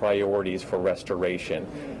set priorities for restoration.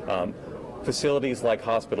 Facilities like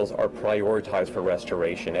hospitals are prioritized for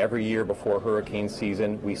restoration. Every year before hurricane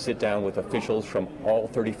season, we sit down with officials from all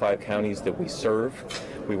 35 counties that we serve.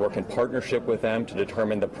 We work in partnership with them to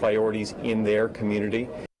determine the priorities in their community.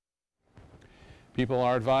 People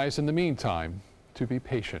are advised in the meantime to be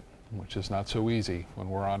patient, which is not so easy when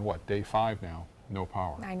we're on, what, day 5 now? No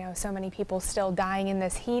power. I know, so many people still dying in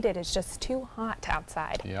this heat. It is just too hot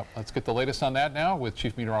outside. Yep. Let's get the latest on that now with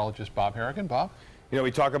Chief Meteorologist Bob Harrigan. Bob? You know,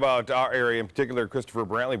 we talk about our area in particular. Christopher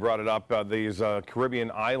Brantley brought it up. These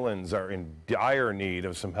Caribbean islands are in dire need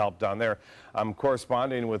of some help down there. I'm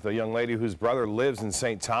corresponding with a young lady whose brother lives in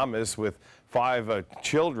St. Thomas with 5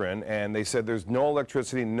 children, and they said there's no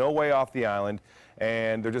electricity, no way off the island,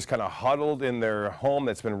 and they're just kind of huddled in their home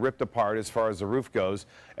that's been ripped apart as far as the roof goes.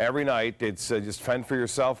 Every night, it's just fend for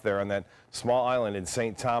yourself there on that small island in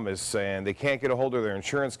St. Thomas, and they can't get a hold of their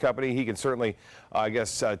insurance company. He can certainly, I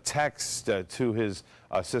guess, text to his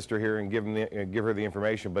sister here and give her the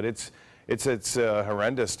information, but it's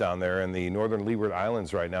horrendous down there in the northern Leeward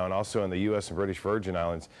Islands right now, and also in the U.S. and British Virgin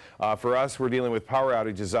Islands. For us, we're dealing with power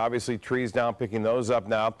outages, obviously trees down, picking those up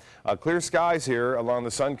now. Clear skies here along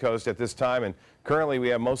the Sun Coast at this time, and currently we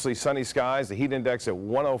have mostly sunny skies, the heat index at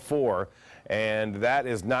 104, and that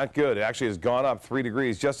is not good. It actually has gone up 3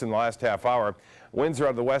 degrees just in the last half hour. Winds are out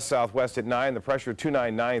of the west-southwest at 9. The pressure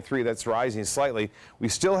 2993. That's rising slightly. We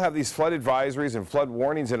still have these flood advisories and flood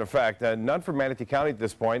warnings in effect. None for Manatee County at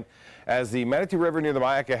this point, as the Manatee River near the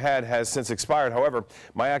Myakka Head has since expired. However,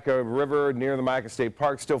 Myakka River near the Myakka State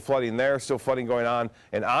Park, still flooding there, still flooding going on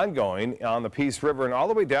and ongoing on the Peace River and all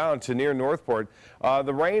the way down to near Northport.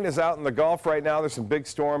 The rain is out in the Gulf right now. There's some big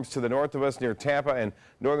storms to the north of us near Tampa and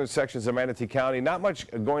northern sections of Manatee County. Not much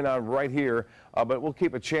going on right here, but we'll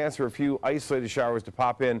keep a chance for a few isolated showers to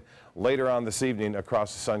pop in later on this evening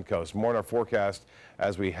across the Sun Coast. More in our forecast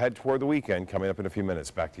as we head toward the weekend coming up in a few minutes.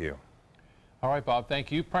 Back to you. All right, Bob,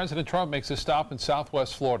 thank you. President Trump makes a stop in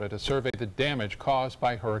southwest Florida to survey the damage caused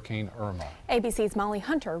by Hurricane Irma. ABC's Molly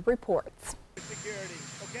Hunter reports. Security,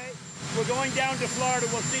 okay? We're going down to Florida.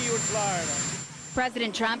 We'll see you in Florida.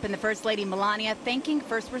 President Trump and the First Lady Melania thanking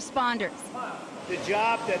first responders. The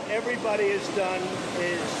job that everybody has done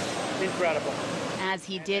is incredible. As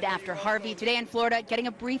he did after Harvey, today in Florida, getting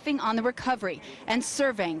a briefing on the recovery and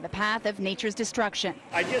surveying the path of nature's destruction.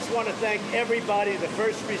 I just want to thank everybody, the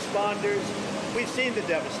first responders. We've seen the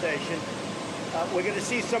devastation. We're going to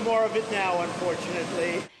see some more of it now,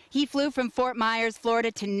 unfortunately. He flew from Fort Myers,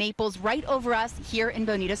 Florida to Naples, right over us here in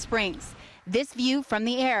Bonita Springs. This view from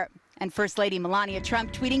the air. And First Lady Melania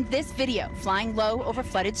Trump tweeting this video, flying low over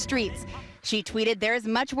flooded streets. She tweeted, "There is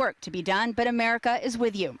much work to be done, but America is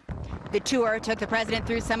with you." The tour took the president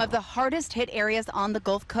through some of the hardest hit areas on the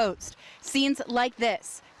Gulf Coast. Scenes like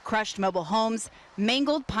this, crushed mobile homes,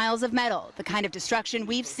 mangled piles of metal, the kind of destruction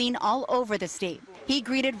we've seen all over the state. He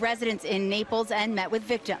greeted residents in Naples and met with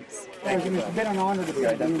victims. Thank you, Mr. It's been an honor to be here.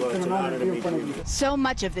 It's been an honor to be in front of you. So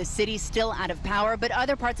much of the city still out of power, but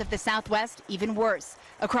other parts of the Southwest even worse.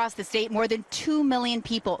 Across the state, more than 2 million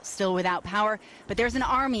people still without power, but there's an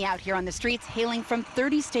army out here on the streets hailing from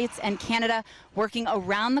 30 states and Canada, working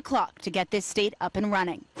around the clock to get this state up and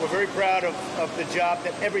running. We're very proud of the job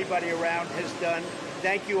that everybody around has done.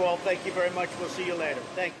 Thank you all. Thank you very much. We'll see you later.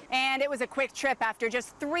 Thank you. And it was a quick trip. After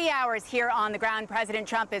just 3 hours here on the ground, President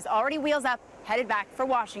Trump is already wheels up, headed back for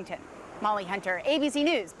Washington. Molly Hunter, ABC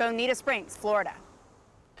News, Bonita Springs, Florida.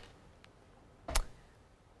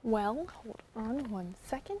 Well, hold on one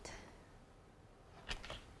second.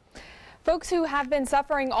 Folks who have been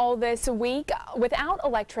suffering all this week without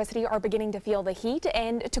electricity are beginning to feel the heat,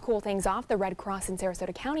 and to cool things off, the Red Cross in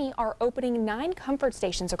Sarasota County are opening 9 comfort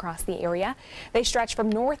stations across the area. They stretch from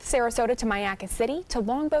North Sarasota to Myakka City to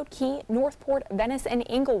Longboat Key, Northport, Venice, and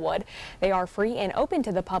Inglewood. They are free and open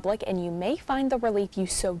to the public, and you may find the relief you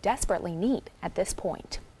so desperately need at this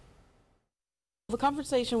point. The conference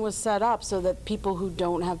station was set up so that people who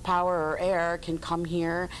don't have power or air can come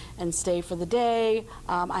here and stay for the day.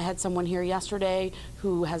 I had someone here yesterday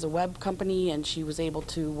who has a web company, and she was able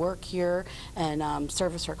to work here and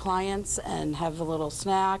service her clients and have a little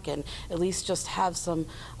snack and at least just have some,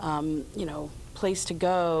 you know, place to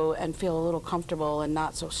go and feel a little comfortable and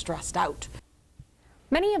not so stressed out.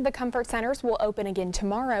 Many of the comfort centers will open again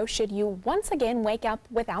tomorrow should you once again wake up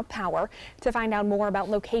without power. To find out more about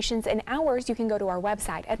locations and hours, you can go to our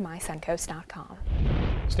website at mysuncoast.com.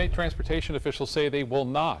 State transportation officials say they will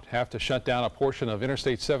not have to shut down a portion of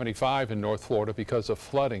Interstate 75 in North Florida because of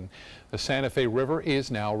flooding. The Santa Fe River is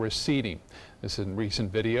now receding. This is a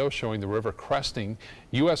recent video showing the river cresting.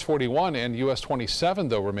 US 41 and US 27,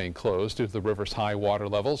 though, remain closed due to the river's high water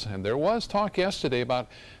levels. And there was talk yesterday about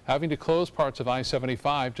having to close parts of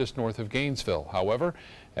I-75 just north of Gainesville. However,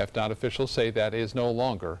 FDOT officials say that is no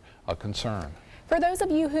longer a concern. For those of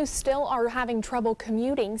you who still are having trouble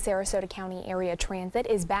commuting, Sarasota County Area Transit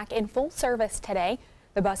is back in full service today.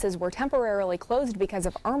 The buses were temporarily closed because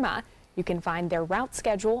of Irma. You can find their route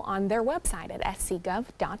schedule on their website at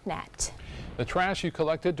scgov.net. The trash you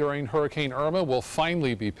collected during Hurricane Irma will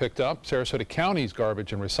finally be picked up. Sarasota County's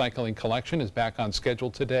garbage and recycling collection is back on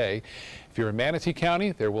schedule today. If you're in Manatee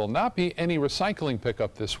County, there will not be any recycling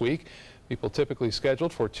pickup this week. People typically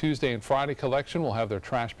scheduled for Tuesday and Friday collection will have their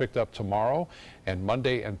trash picked up tomorrow, and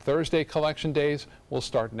Monday and Thursday collection days will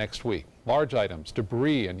start next week. Large items,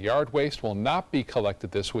 debris, and yard waste will not be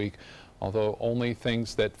collected this week, although only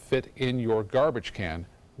things that fit in your garbage can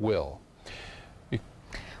will.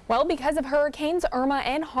 Well, because of hurricanes Irma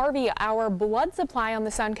and Harvey, our blood supply on the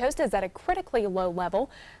Suncoast is at a critically low level.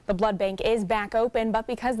 The blood bank is back open, but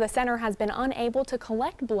because the center has been unable to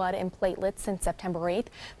collect blood and platelets since September 8th,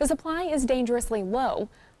 the supply is dangerously low.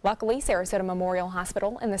 Luckily, Sarasota Memorial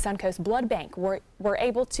Hospital and the Suncoast Blood Bank were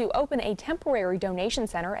able to open a temporary donation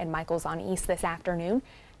center at Michaels on East this afternoon.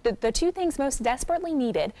 The two things most desperately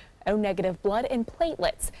needed, O-negative blood and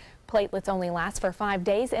platelets. Platelets only last for 5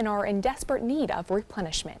 days and are in desperate need of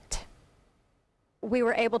replenishment. We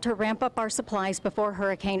were able to ramp up our supplies before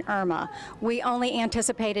Hurricane Irma. We only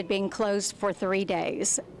anticipated being closed for 3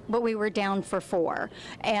 days, but we were down for 4.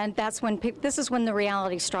 And that's when this is when the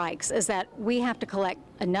reality strikes, is that we have to collect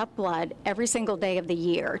enough blood every single day of the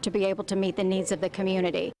year to be able to meet the needs of the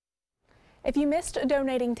community. If you missed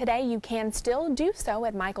donating today, you can still do so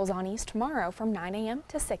at Michaels on East tomorrow from 9 a.m.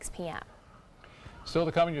 to 6 p.m. Still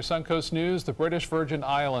to come in your Suncoast News, the British Virgin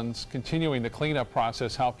Islands continuing the cleanup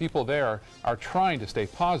process, how people there are trying to stay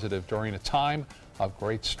positive during a time of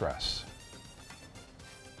great stress.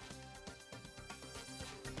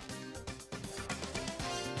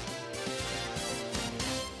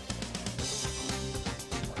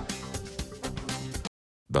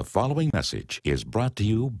 The following message is brought to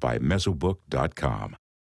you by Mesobook.com.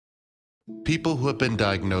 People who have been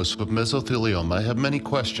diagnosed with mesothelioma have many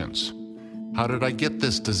questions. How did I get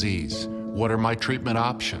this disease? What are my treatment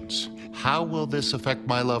options? How will this affect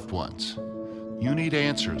my loved ones? You need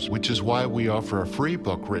answers, which is why we offer a free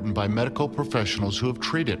book written by medical professionals who have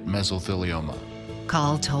treated mesothelioma.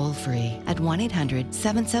 Call toll-free at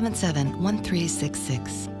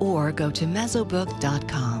 1-800-777-1366 or go to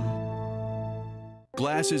Mesobook.com.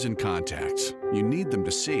 Glasses and contacts. You need them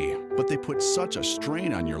to see, but they put such a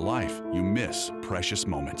strain on your life, you miss precious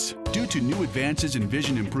moments. Due to new advances in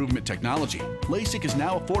vision improvement technology, LASIK is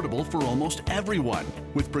now affordable for almost everyone,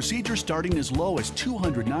 with procedures starting as low as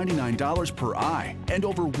 $299 per eye and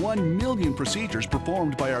over 1 million procedures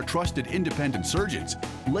performed by our trusted independent surgeons.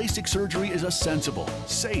 LASIK surgery is a sensible,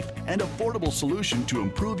 safe, and affordable solution to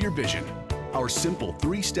improve your vision. Our simple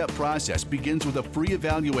 3-step process begins with a free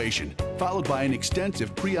evaluation, followed by an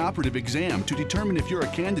extensive preoperative exam to determine if you're a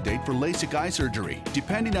candidate for LASIK eye surgery.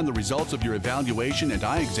 Depending on the results of your evaluation and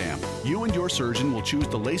eye exam, you and your surgeon will choose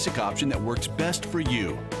the LASIK option that works best for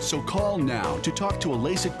you. So call now to talk to a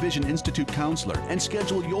LASIK Vision Institute counselor and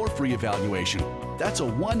schedule your free evaluation. That's a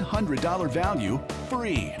 $100 value,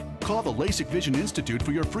 free. Call the LASIK Vision Institute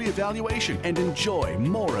for your free evaluation and enjoy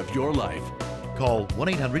more of your life. Call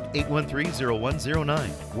 1-800-813-0109.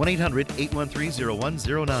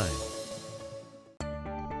 1-800-813-0109.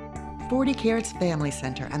 40 Carats Family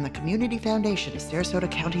Center and the Community Foundation of Sarasota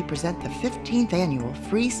County present the 15th annual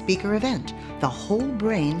free speaker event, The Whole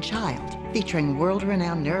Brain Child, featuring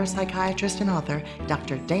world-renowned neuropsychiatrist and author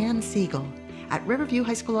Dr. Dan Siegel at Riverview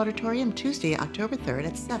High School Auditorium Tuesday, October 3rd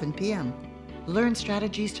at 7 p.m. Learn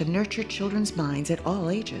strategies to nurture children's minds at all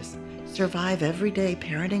ages, survive everyday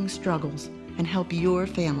parenting struggles, and help your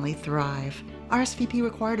family thrive. RSVP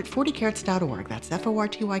required at 40carats.org. That's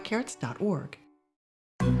FORTYcarats.org.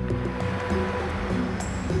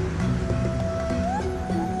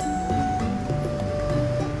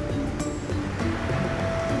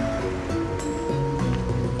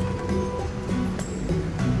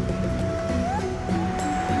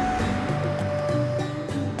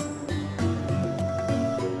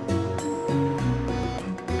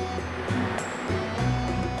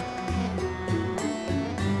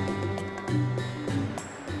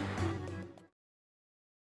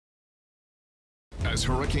 As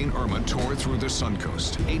Hurricane Irma tore through the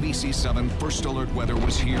Suncoast, ABC7 First Alert Weather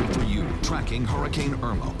was here for you, tracking Hurricane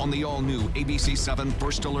Irma on the all-new ABC7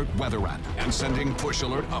 First Alert Weather app and sending push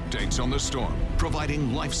alert updates on the storm,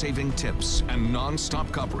 providing life-saving tips and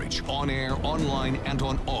non-stop coverage on air, online, and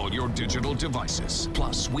on all your digital devices.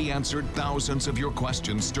 Plus, we answered thousands of your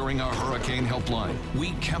questions during our Hurricane Helpline.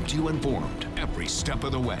 We kept you informed every step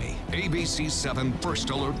of the way. ABC7 First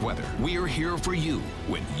Alert Weather. We're here for you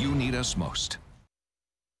when you need us most.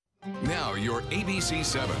 Now your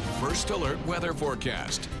ABC7 First Alert Weather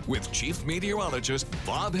Forecast with Chief Meteorologist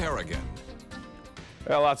Bob Harrigan.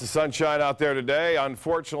 Well, lots of sunshine out there today.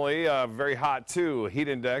 Unfortunately, very hot too. Heat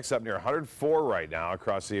index up near 104 right now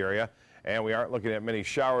across the area. And we aren't looking at many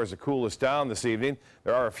showers to cool us down this evening.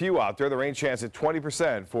 There are a few out there. The rain chance at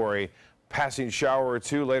 20% for a passing shower or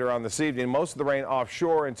two later on this evening. Most of the rain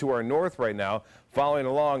offshore and to our north right now, following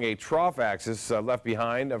along a trough axis left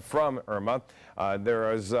behind from Irma.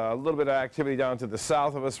 There is a little bit of activity down to the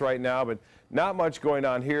south of us right now, but not much going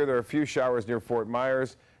on here. There are a few showers near Fort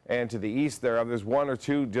Myers and to the east thereof. There's one or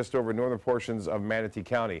two just over northern portions of Manatee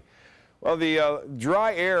County. Well, the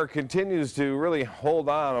dry air continues to really hold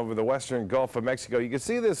on over the western Gulf of Mexico. You can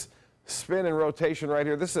see this spin and rotation right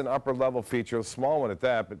here. This is an upper level feature, a small one at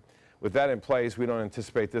that, but with that in place, we don't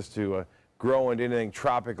anticipate this to grow into anything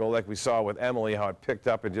tropical like we saw with Emily, how it picked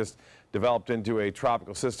up and just developed into a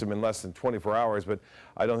tropical system in less than 24 hours. But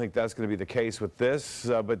I don't think that's going to be the case with this.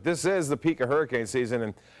 But this is the peak of hurricane season.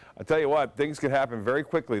 And I tell you what, things can happen very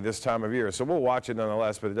quickly this time of year. So we'll watch it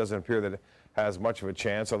nonetheless, but it doesn't appear that it has much of a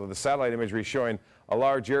chance, although the satellite imagery is showing a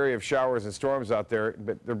large area of showers and storms out there,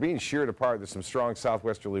 but they're being sheared apart. There's some strong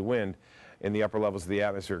southwesterly wind in the upper levels of the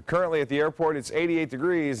atmosphere. Currently at the airport, it's 88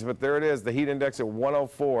 degrees, but there it is, the heat index at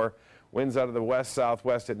 104. Winds out of the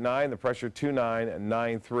west-southwest at 9, the pressure 29 and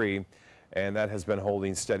 9.3, and that has been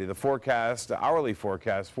holding steady. The forecast, the hourly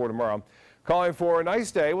forecast for tomorrow, calling for a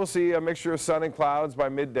nice day. We'll see a mixture of sun and clouds by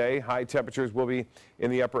midday. High temperatures will be in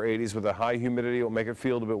the upper 80s with a high humidity. It will make it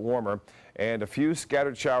feel a bit warmer. And a few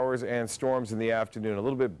scattered showers and storms in the afternoon. A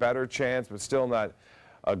little bit better chance, but still not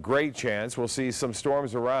a great chance. We'll see some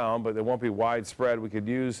storms around, but they won't be widespread. We could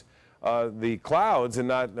use the clouds and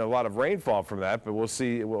not a lot of rainfall from that, but we'll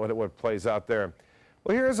see what plays out there.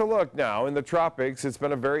 Well, here's a look now in the tropics. It's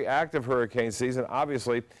been a very active hurricane season,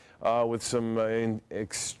 obviously, with some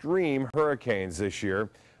extreme hurricanes this year.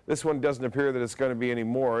 This one doesn't appear that it's going to be any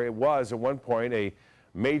more. It was at one point a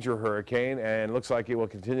major hurricane, and looks like it will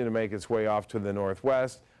continue to make its way off to the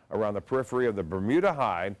northwest around the periphery of the Bermuda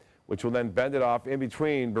High, which will then bend it off in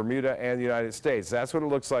between Bermuda and the United States. That's what it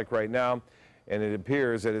looks like right now, and it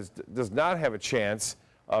appears that it does not have a chance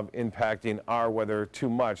of impacting our weather too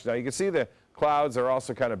much. Now you can see the clouds are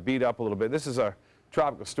also kind of beat up a little bit. This is a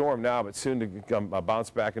tropical storm now, but soon to bounce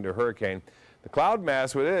back into a hurricane. The cloud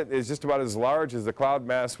mass with it is just about as large as the cloud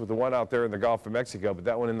mass with the one out there in the Gulf of Mexico, but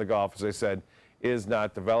that one in the Gulf, as I said, is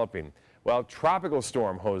not developing. Well, tropical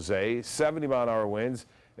storm Jose, 70-mile-an-hour winds,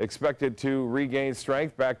 expected to regain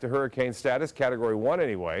strength back to hurricane status, Category 1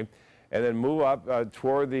 anyway, and then move up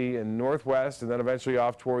toward the northwest and then eventually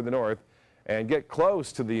off toward the north and get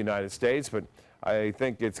close to the United States, but I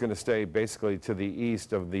think it's going to stay basically to the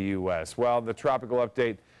east of the U.S. Well, the tropical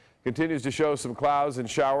update continues to show some clouds and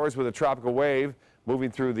showers with a tropical wave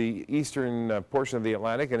moving through the eastern portion of the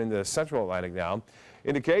Atlantic and into the central Atlantic now.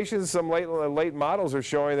 Indications, some late models are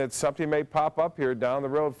showing that something may pop up here down the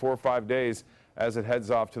road 4 or 5 days as it heads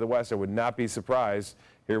off to the west. I would not be surprised.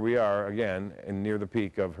 Here we are again and near the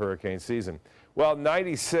peak of hurricane season. Well,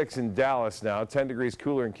 96 in Dallas now, 10 degrees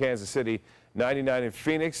cooler in Kansas City, 99 in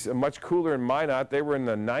Phoenix, much cooler in Minot. They were in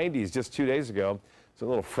the 90s just 2 days ago. So a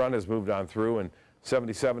little front has moved on through, and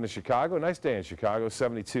 77 in Chicago. Nice day in Chicago.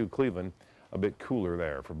 72 Cleveland, a bit cooler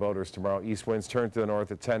there. For boaters tomorrow, east winds turn to the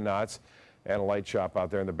north at 10 knots. And a light chop out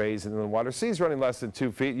there in the bays and in the water. Seas running less than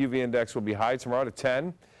 2 feet. UV index will be high tomorrow to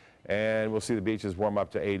 10. And we'll see the beaches warm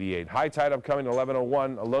up to 88. High tide upcoming at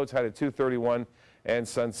 11:01. A low tide at 2:31. And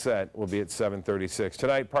sunset will be at 7:36.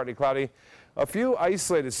 Tonight, partly cloudy. A few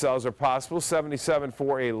isolated cells are possible. 77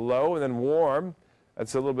 for a low and then warm.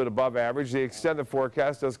 That's a little bit above average. The extended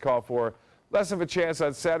forecast does call for less of a chance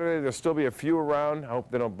on Saturday. There'll still be a few around. I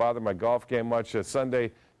hope they don't bother my golf game much.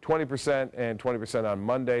 Sunday, 20% and 20% on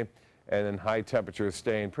Monday. And then high temperatures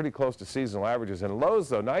staying pretty close to seasonal averages. And lows,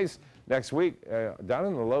 though, nice next week, down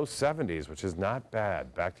in the low 70s, which is not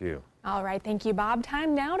bad. Back to you. All right, thank you, Bob.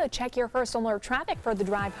 Time now to check your first alert traffic for the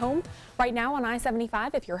drive home. Right now on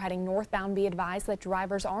I-75, if you're heading northbound, be advised that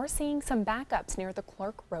drivers are seeing some backups near the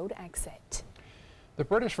Clark Road exit. The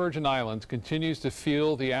British Virgin Islands continues to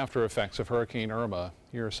feel the after effects of Hurricane Irma.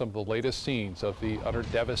 Here are some of the latest scenes of the utter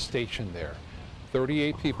devastation there.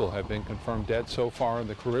 38 people have been confirmed dead so far in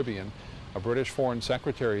the Caribbean. A British Foreign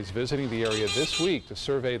Secretary is visiting the area this week to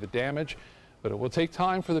survey the damage, but it will take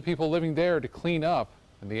time for the people living there to clean up,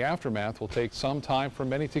 and the aftermath will take some time for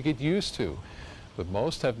many to get used to. But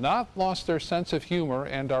most have not lost their sense of humor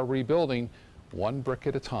and are rebuilding one brick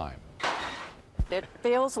at a time. It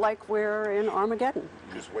feels like we're in Armageddon.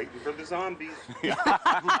 Just waiting for the zombies.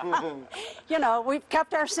 You know, we've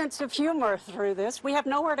kept our sense of humor through this. We have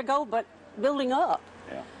nowhere to go but building up.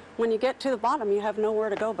 Yeah. When you get to the bottom, you have nowhere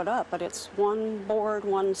to go but up. But it's one board,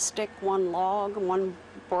 one stick, one log, one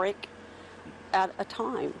brick at a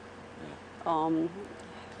time.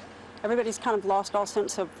 Everybody's kind of lost all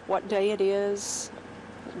sense of what day it is.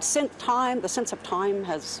 The sense of time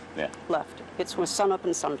has left. It's with sun up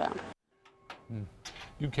and sundown.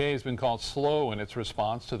 UK has been called slow in its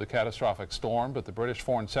response to the catastrophic storm, but the British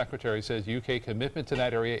Foreign Secretary says UK commitment to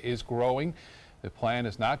that area is growing. The plan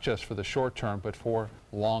is not just for the short term, but for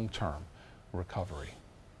long-term recovery.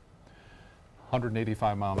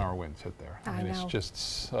 185-mile-an-hour winds hit there. I know. It's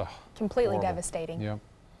just completely horrible. Devastating. Yeah.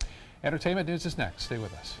 Entertainment news is next. Stay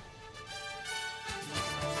with us.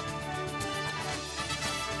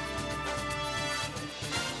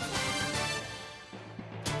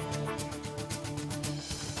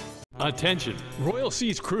 Attention! Royal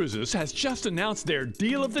Seas Cruises has just announced their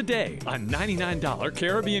deal of the day, a $99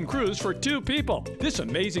 Caribbean cruise for 2 people. This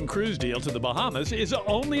amazing cruise deal to the Bahamas is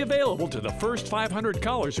only available to the first 500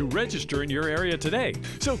 callers who register in your area today.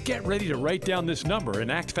 So get ready to write down this number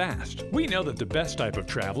and act fast. We know that the best type of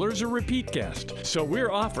traveler is a repeat guest, so we're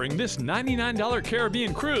offering this $99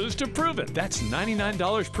 Caribbean cruise to prove it. That's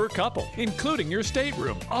 $99 per couple, including your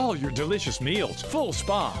stateroom, all your delicious meals, full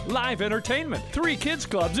spa, live entertainment, 3 kids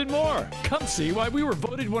clubs, and more. Come see why we were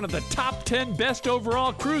voted one of the top 10 best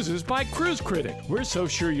overall cruises by Cruise Critic. We're so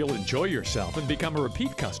sure you'll enjoy yourself and become a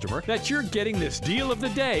repeat customer that you're getting this deal of the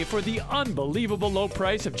day for the unbelievable low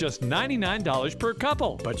price of just $99 per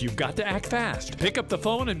couple. But you've got to act fast. Pick up the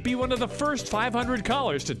phone and be one of the first 500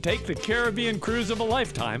 callers to take the Caribbean cruise of a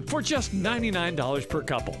lifetime for just $99 per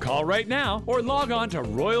couple. Call right now or log on to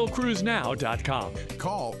royalcruisenow.com.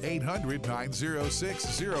 Call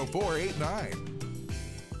 800-906-0489.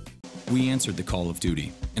 We answered the call of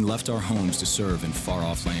duty and left our homes to serve in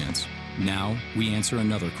far-off lands. Now, we answer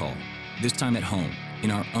another call, this time at home,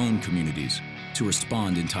 in our own communities, to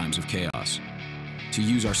respond in times of chaos, to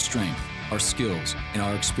use our strength, our skills, and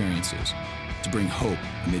our experiences to bring hope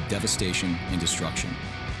amid devastation and destruction.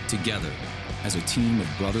 Together, as a team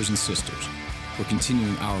of brothers and sisters, we're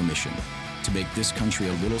continuing our mission to make this country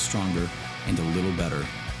a little stronger and a little better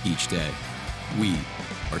each day. We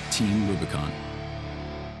are Team Rubicon.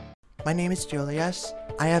 My name is Julius.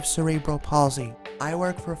 I have cerebral palsy. I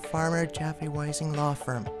work for Farmer Jeffy Weising Law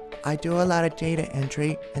Firm. I do a lot of data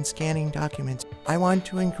entry and scanning documents. I want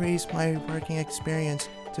to increase my working experience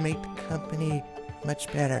to make the company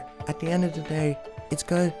much better. At the end of the day, it's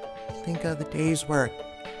good to think of the day's work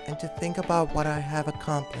and to think about what I have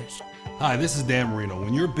accomplished. Hi, this is Dan Marino.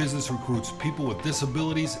 When your business recruits people with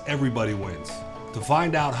disabilities, everybody wins. To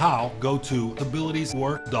find out how, go to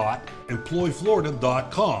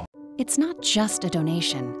abilitieswork.employflorida.com. It's not just a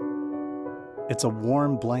donation. It's a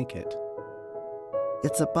warm blanket.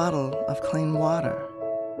 It's a bottle of clean water.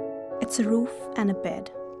 It's a roof and a bed.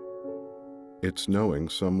 It's knowing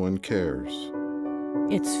someone cares.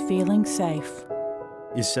 It's feeling safe.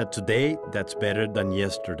 It's a today that's better than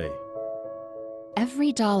yesterday.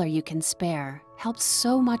 Every dollar you can spare helps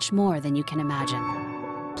so much more than you can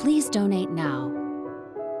imagine. Please donate now.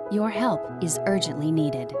 Your help is urgently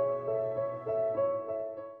needed.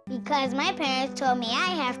 Because my parents told me I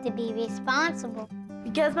have to be responsible.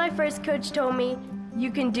 Because my first coach told me,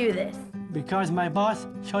 you can do this. Because my boss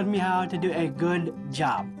showed me how to do a good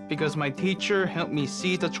job. Because my teacher helped me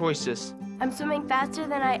see the choices. I'm swimming faster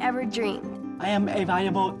than I ever dreamed. I am a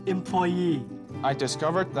valuable employee. I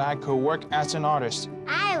discovered that I could work as an artist.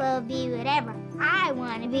 I will be whatever I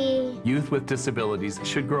want to be. Youth with disabilities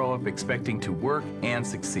should grow up expecting to work and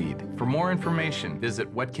succeed. For more information,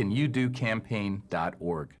 visit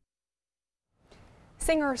whatcanyoudocampaign.org.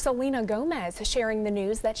 Singer Selena Gomez sharing the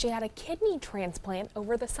news that she had a kidney transplant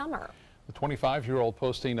over the summer. The 25-year-old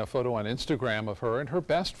posting a photo on Instagram of her and her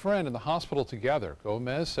best friend in the hospital together.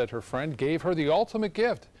 Gomez said her friend gave her the ultimate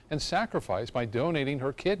gift and sacrifice by donating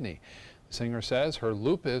her kidney. The singer says her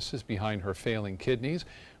lupus is behind her failing kidneys,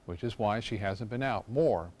 which is why she hasn't been out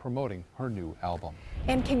more promoting her new album.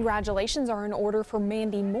 And congratulations are in order for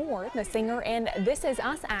Mandy Moore. The singer and This Is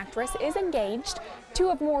Us actress is engaged. 2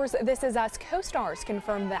 of Moore's This Is Us co-stars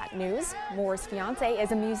confirmed that news. Moore's fiance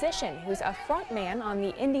is a musician who's a front man on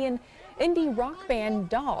the Indian Indie rock band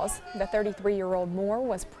Dawes. The 33-year-old Moore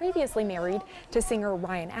was previously married to singer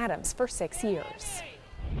Ryan Adams for 6 years.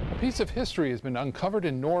 A piece of history has been uncovered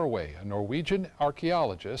in Norway. A Norwegian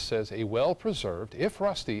archaeologist says a well-preserved, if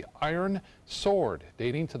rusty, iron sword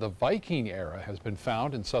dating to the Viking era has been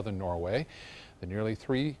found in southern Norway. The nearly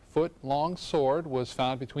 3-foot-long sword was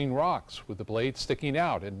found between rocks with the blade sticking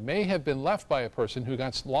out and may have been left by a person who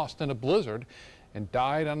got lost in a blizzard and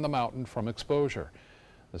died on the mountain from exposure.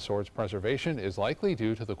 The sword's preservation is likely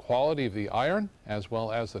due to the quality of the iron as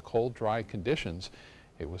well as the cold, dry conditions.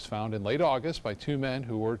 It was found in late August by 2 men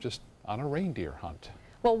who were just on a reindeer hunt.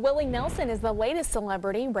 Well, Willie Nelson is the latest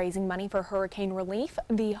celebrity raising money for hurricane relief.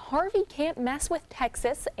 The Harvey Can't Mess with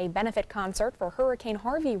Texas, a benefit concert for Hurricane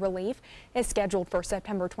Harvey relief, is scheduled for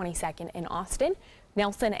September 22nd in Austin.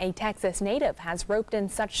 Nelson, a Texas native, has roped in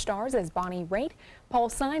such stars as Bonnie Raitt, Paul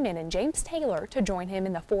Simon, and James Taylor to join him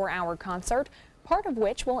in the 4-hour concert, part of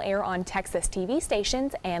which will air on Texas TV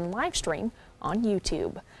stations and live stream on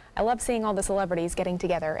YouTube. I love seeing all the celebrities getting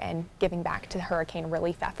together and giving back to hurricane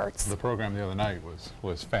relief efforts. The program the other night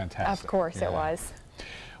was fantastic. Of course it was.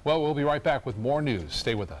 Well, we'll be right back with more news.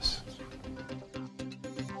 Stay with us.